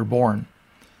 and then we're born.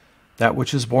 That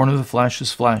which is born of the flesh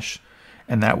is flesh,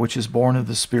 and that which is born of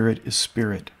the Spirit is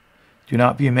spirit. Do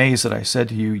not be amazed that I said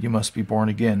to you, you must be born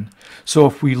again. So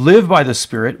if we live by the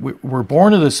Spirit, we're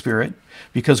born of the Spirit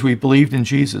because we believed in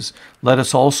Jesus. Let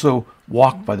us also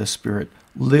walk by the Spirit,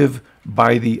 live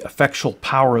by the effectual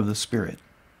power of the Spirit.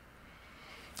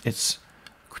 It's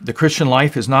The Christian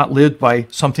life is not lived by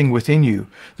something within you.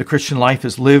 The Christian life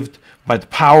is lived by the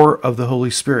power of the Holy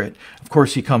Spirit. Of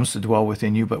course, he comes to dwell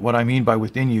within you, but what I mean by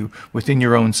within you, within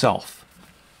your own self.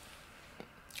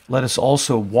 Let us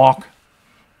also walk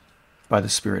by the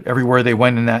Spirit. Everywhere they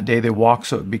went in that day, they walked,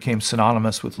 so it became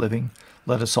synonymous with living.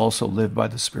 Let us also live by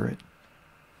the Spirit.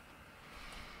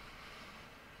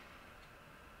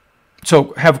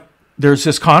 So there's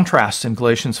this contrast in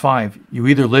Galatians 5. You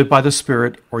either live by the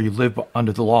Spirit or you live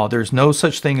under the law. There's no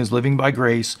such thing as living by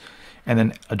grace and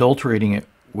then adulterating it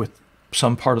with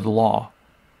some part of the law,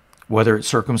 whether it's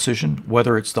circumcision,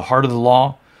 whether it's the heart of the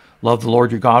law. Love the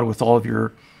Lord your God with all of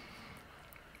your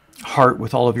heart,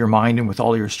 with all of your mind, and with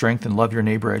all of your strength, and love your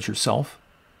neighbor as yourself.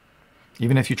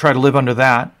 Even if you try to live under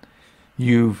that,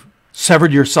 you've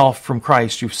severed yourself from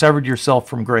Christ. You've severed yourself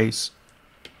from grace.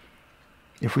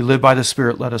 If we live by the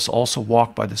Spirit, let us also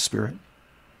walk by the Spirit.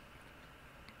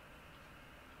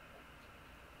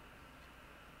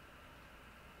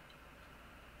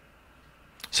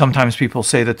 Sometimes people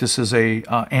say that this is a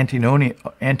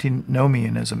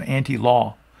antinomianism,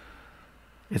 anti-law.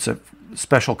 It's a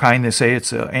special kind. They say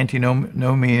it's an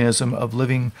antinomianism of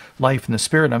living life in the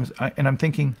Spirit. And I'm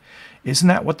thinking, isn't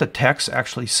that what the text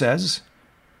actually says?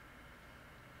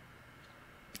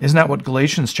 Isn't that what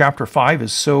Galatians chapter 5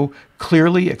 is so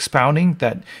clearly expounding,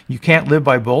 that you can't live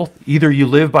by both? Either you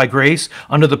live by grace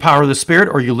under the power of the Spirit,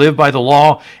 or you live by the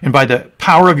law and by the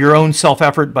power of your own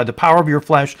self-effort, by the power of your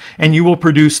flesh, and you will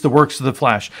produce the works of the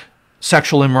flesh.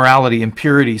 Sexual immorality,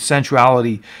 impurity,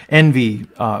 sensuality, envy,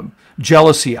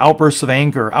 jealousy, outbursts of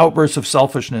anger, outbursts of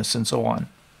selfishness, and so on.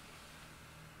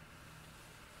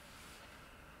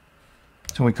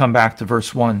 So we come back to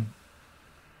verse 1.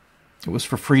 It was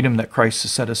for freedom that Christ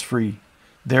has set us free.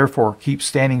 Therefore, keep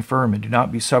standing firm and do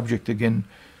not be subject again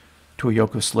to a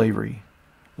yoke of slavery.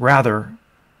 Rather,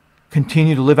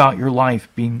 continue to live out your life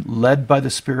being led by the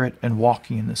Spirit and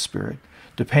walking in the Spirit,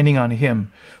 depending on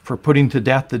Him for putting to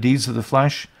death the deeds of the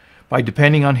flesh, by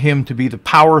depending on Him to be the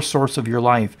power source of your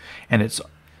life. And it's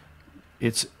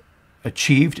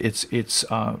achieved, it's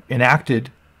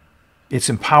enacted, it's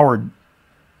empowered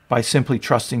by simply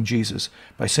trusting Jesus,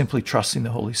 by simply trusting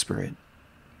the Holy Spirit.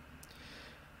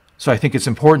 So I think it's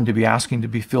important to be asking to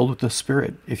be filled with the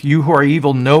Spirit. If you who are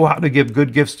evil know how to give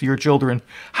good gifts to your children,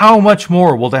 how much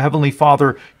more will the Heavenly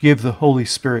Father give the Holy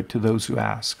Spirit to those who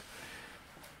ask?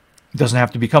 It doesn't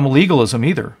have to become a legalism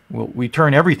either. We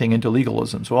turn everything into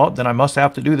legalism. So then I must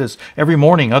have to do this every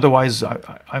morning, otherwise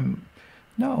I'm...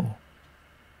 No.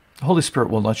 The Holy Spirit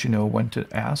will let you know when to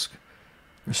ask.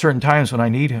 There are certain times when I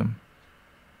need Him.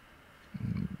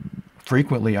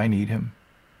 Frequently I need Him.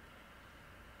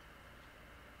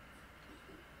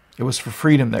 It was for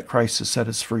freedom that Christ has set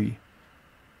us free.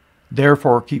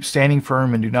 Therefore, keep standing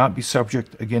firm and do not be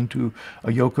subject again to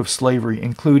a yoke of slavery,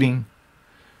 including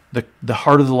the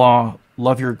heart of the law.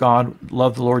 Love your God,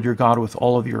 love the Lord your God with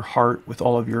all of your heart, with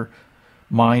all of your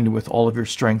mind, with all of your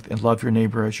strength, and love your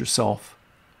neighbor as yourself.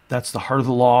 That's the heart of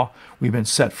the law. We've been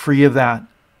set free of that.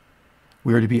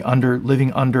 We are to be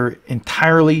living under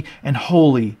entirely and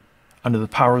wholly under the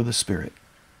power of the Spirit.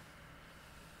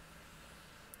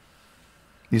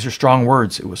 These are strong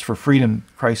words. It was for freedom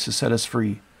Christ has set us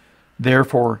free.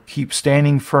 Therefore, keep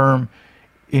standing firm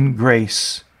in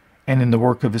grace and in the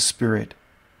work of His Spirit,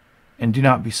 and do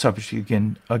not be subject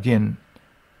again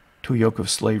to a yoke of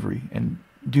slavery. And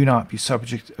do not be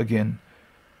subject again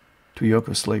to a yoke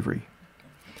of slavery.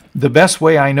 The best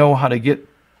way I know how to get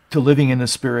to living in the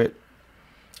Spirit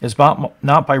is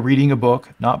not by reading a book,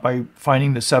 not by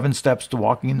finding the 7 steps to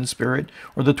walking in the Spirit,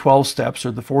 or the 12 steps,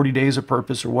 or the 40 days of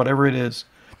purpose, or whatever it is.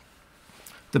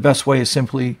 The best way is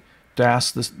simply to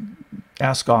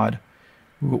ask God,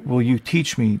 will you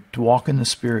teach me to walk in the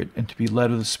Spirit and to be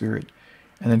led of the Spirit,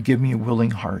 and then give me a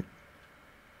willing heart?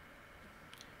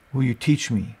 Will you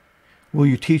teach me? Will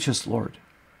you teach us, Lord,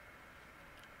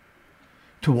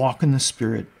 to walk in the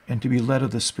Spirit and to be led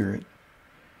of the Spirit,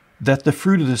 that the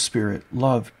fruit of the Spirit,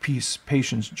 love, peace,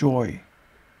 patience, joy,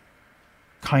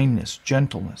 kindness,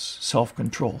 gentleness,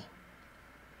 self-control,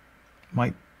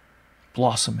 might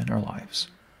blossom in our lives.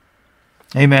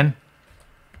 Amen.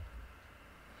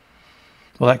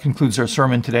 Well, that concludes our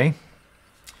sermon today.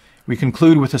 We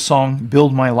conclude with the song,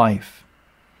 Build My Life.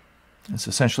 It's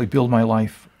essentially build my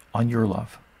life on your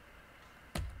love.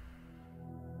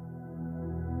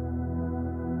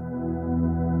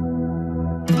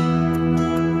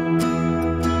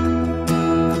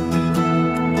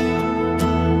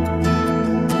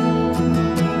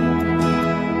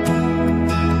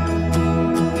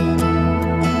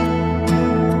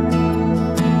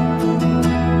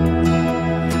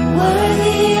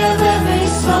 Worthy of every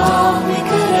song we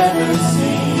could ever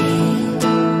sing.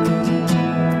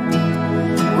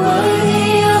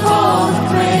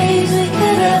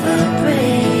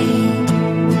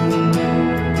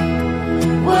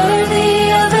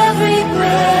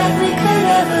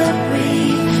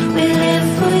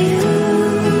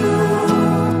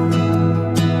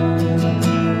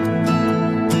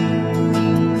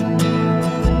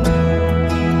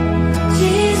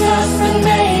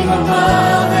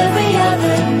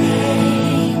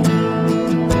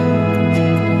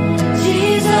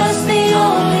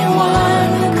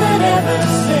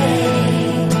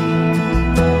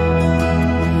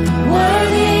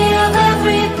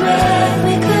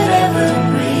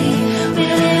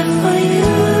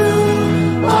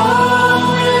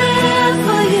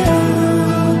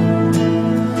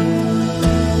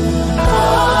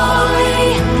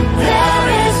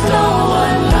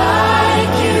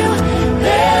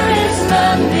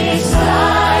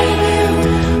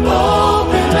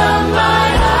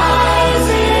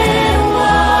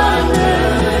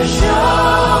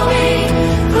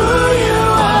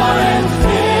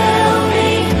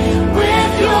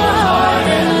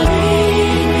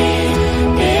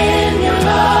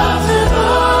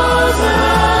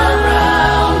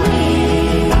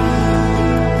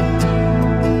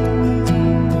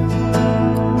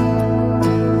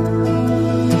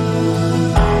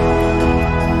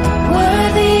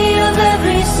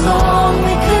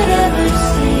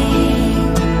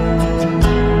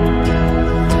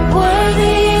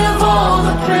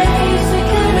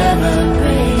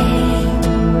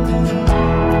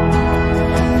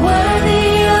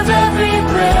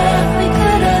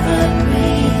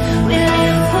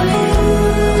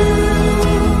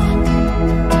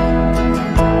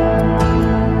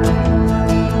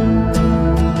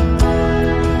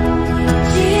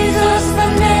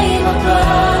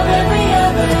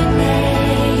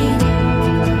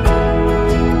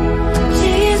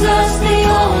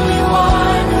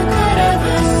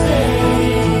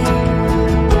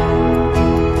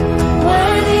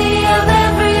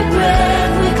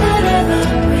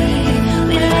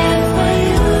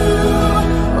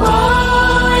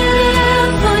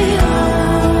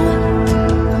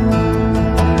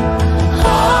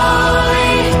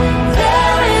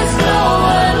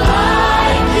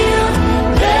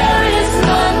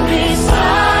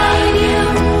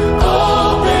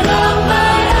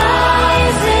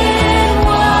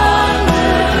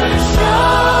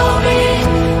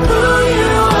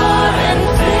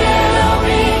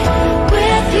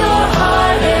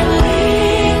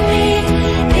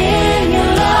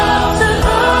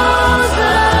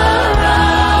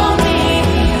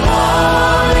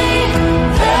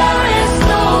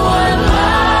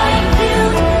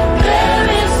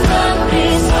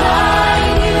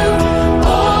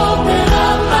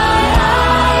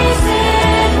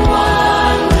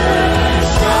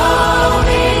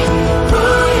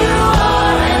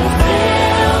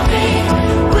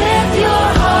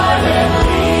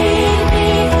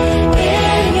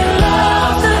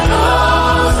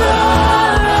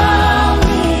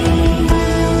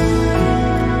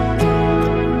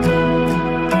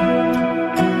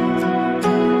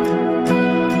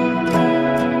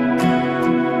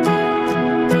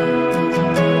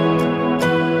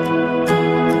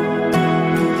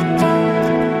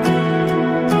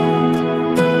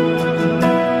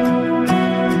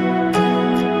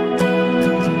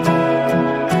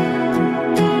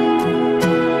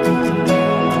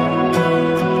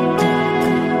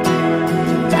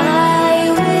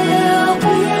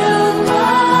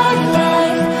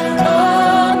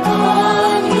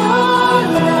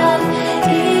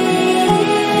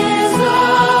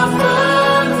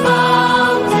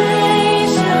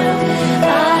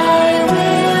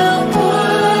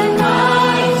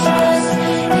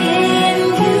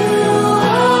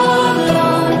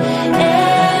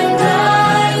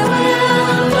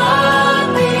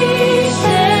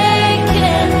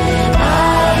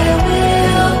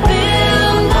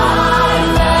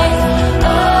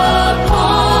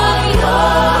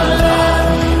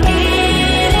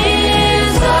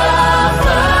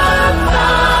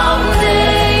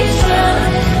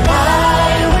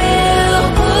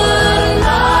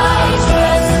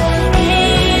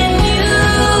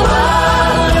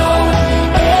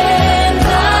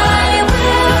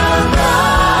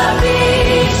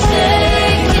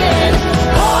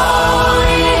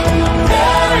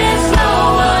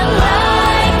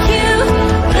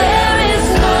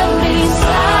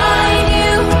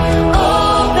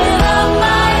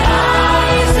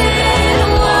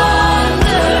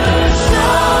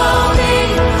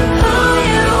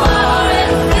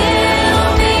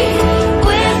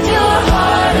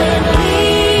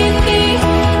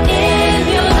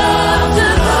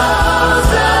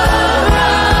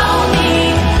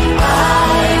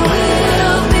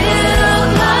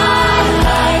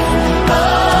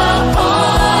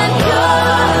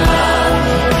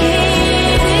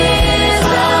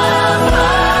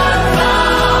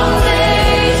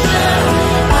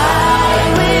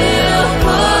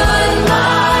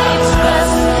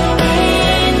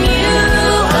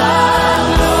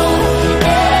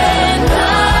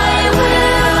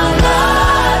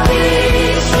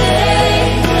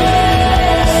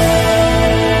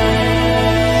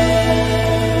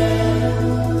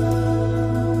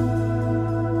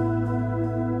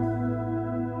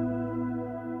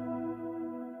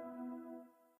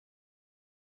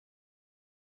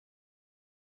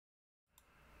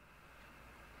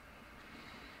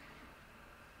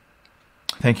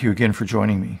 Thank you again for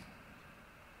joining me.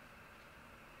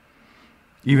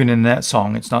 Even in that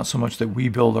song, it's not so much that we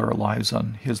build our lives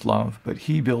on His love, but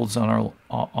He builds on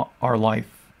our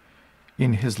life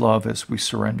in His love as we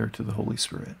surrender to the Holy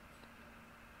Spirit.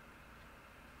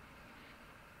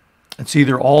 It's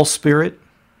either all Spirit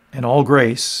and all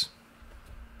grace,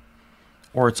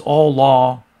 or it's all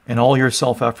law and all your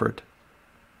self-effort.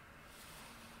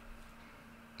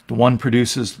 The one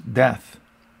produces death.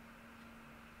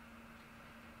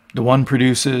 The one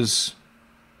produces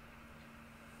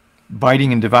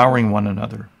biting and devouring one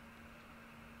another.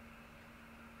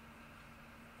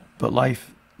 But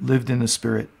life lived in the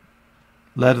Spirit,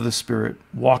 led of the Spirit,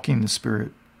 walking the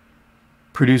Spirit,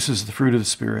 produces the fruit of the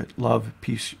Spirit: love,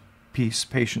 peace,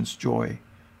 patience, joy,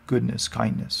 goodness,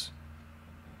 kindness.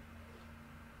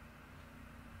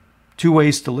 Two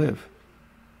ways to live.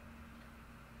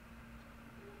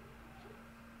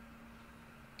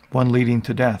 One leading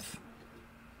to death,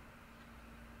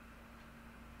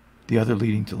 the other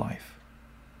leading to life.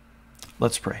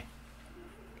 Let's pray.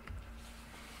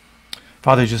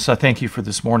 Father, I thank you for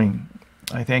this morning.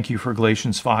 I thank you for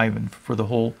Galatians 5 and for the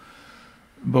whole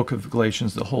book of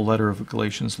Galatians, the whole letter of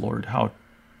Galatians, Lord, how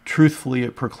truthfully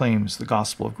it proclaims the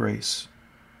gospel of grace.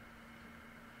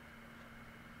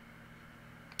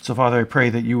 So, Father, I pray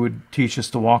that you would teach us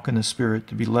to walk in the Spirit,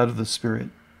 to be led of the Spirit,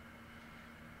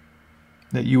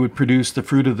 that you would produce the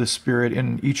fruit of the Spirit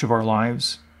in each of our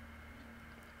lives.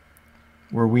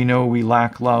 Where we know we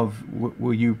lack love,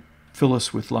 will you fill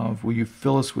us with love? Will you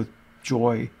fill us with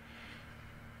joy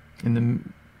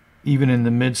even in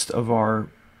the midst of our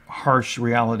harsh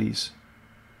realities?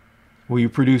 Will you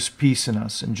produce peace in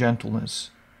us and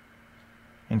gentleness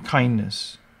and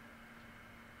kindness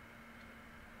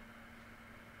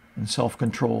and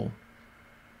self-control?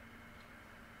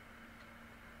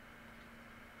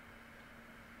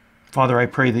 Father, I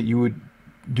pray that you would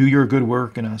do your good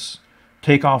work in us.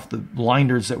 Take off the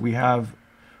blinders that we have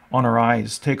on our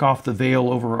eyes. Take off the veil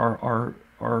over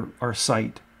our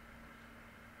sight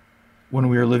when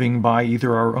we are living by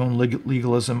either our own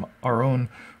legalism, our own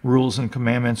rules and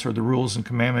commandments, or the rules and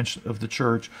commandments of the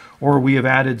church, or we have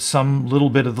added some little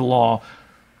bit of the law,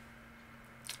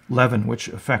 leaven, which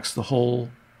affects the whole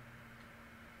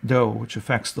dough, which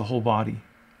affects the whole body.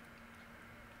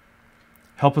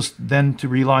 Help us then to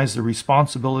realize the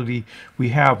responsibility we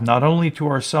have, not only to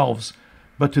ourselves,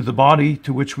 but to the body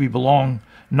to which we belong,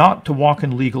 not to walk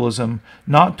in legalism,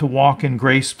 not to walk in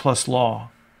grace plus law,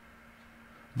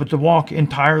 but to walk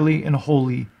entirely and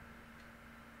wholly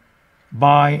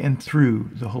by and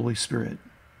through the Holy Spirit.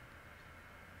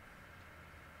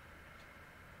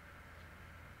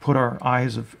 Put our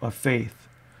eyes of faith,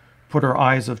 put our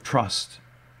eyes of trust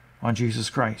on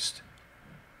Jesus Christ,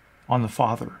 on the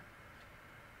Father,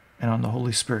 and on the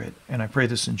Holy Spirit. And I pray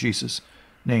this in Jesus'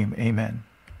 name, amen.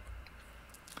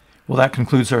 Well, that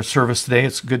concludes our service today.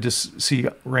 It's good to see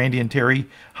Randy and Terry.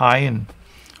 Hi, and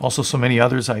also so many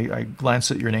others. I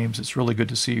glanced at your names. It's really good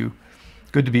to see you.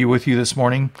 Good to be with you this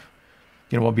morning.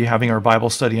 We'll be having our Bible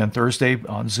study on Thursday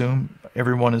on Zoom.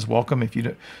 Everyone is welcome. If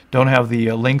you don't have the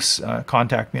links,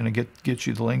 contact me and I'll get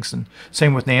you the links. And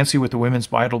same with Nancy with the women's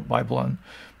Bible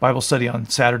study on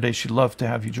Saturday. She'd love to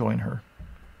have you join her.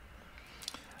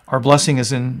 Our blessing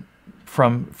is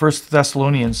from 1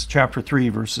 Thessalonians chapter 3,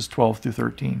 verses 12 through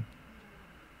 13.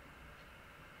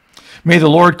 May the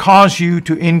Lord cause you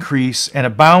to increase and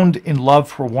abound in love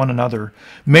for one another.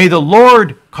 May the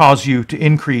Lord cause you to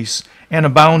increase and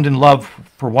abound in love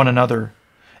for one another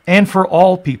and for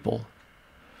all people,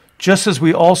 just as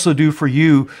we also do for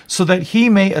you, so that he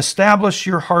may establish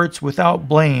your hearts without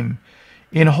blame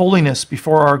in holiness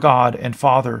before our God and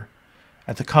Father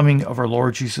at the coming of our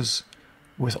Lord Jesus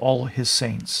with all his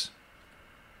saints.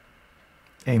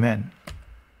 Amen.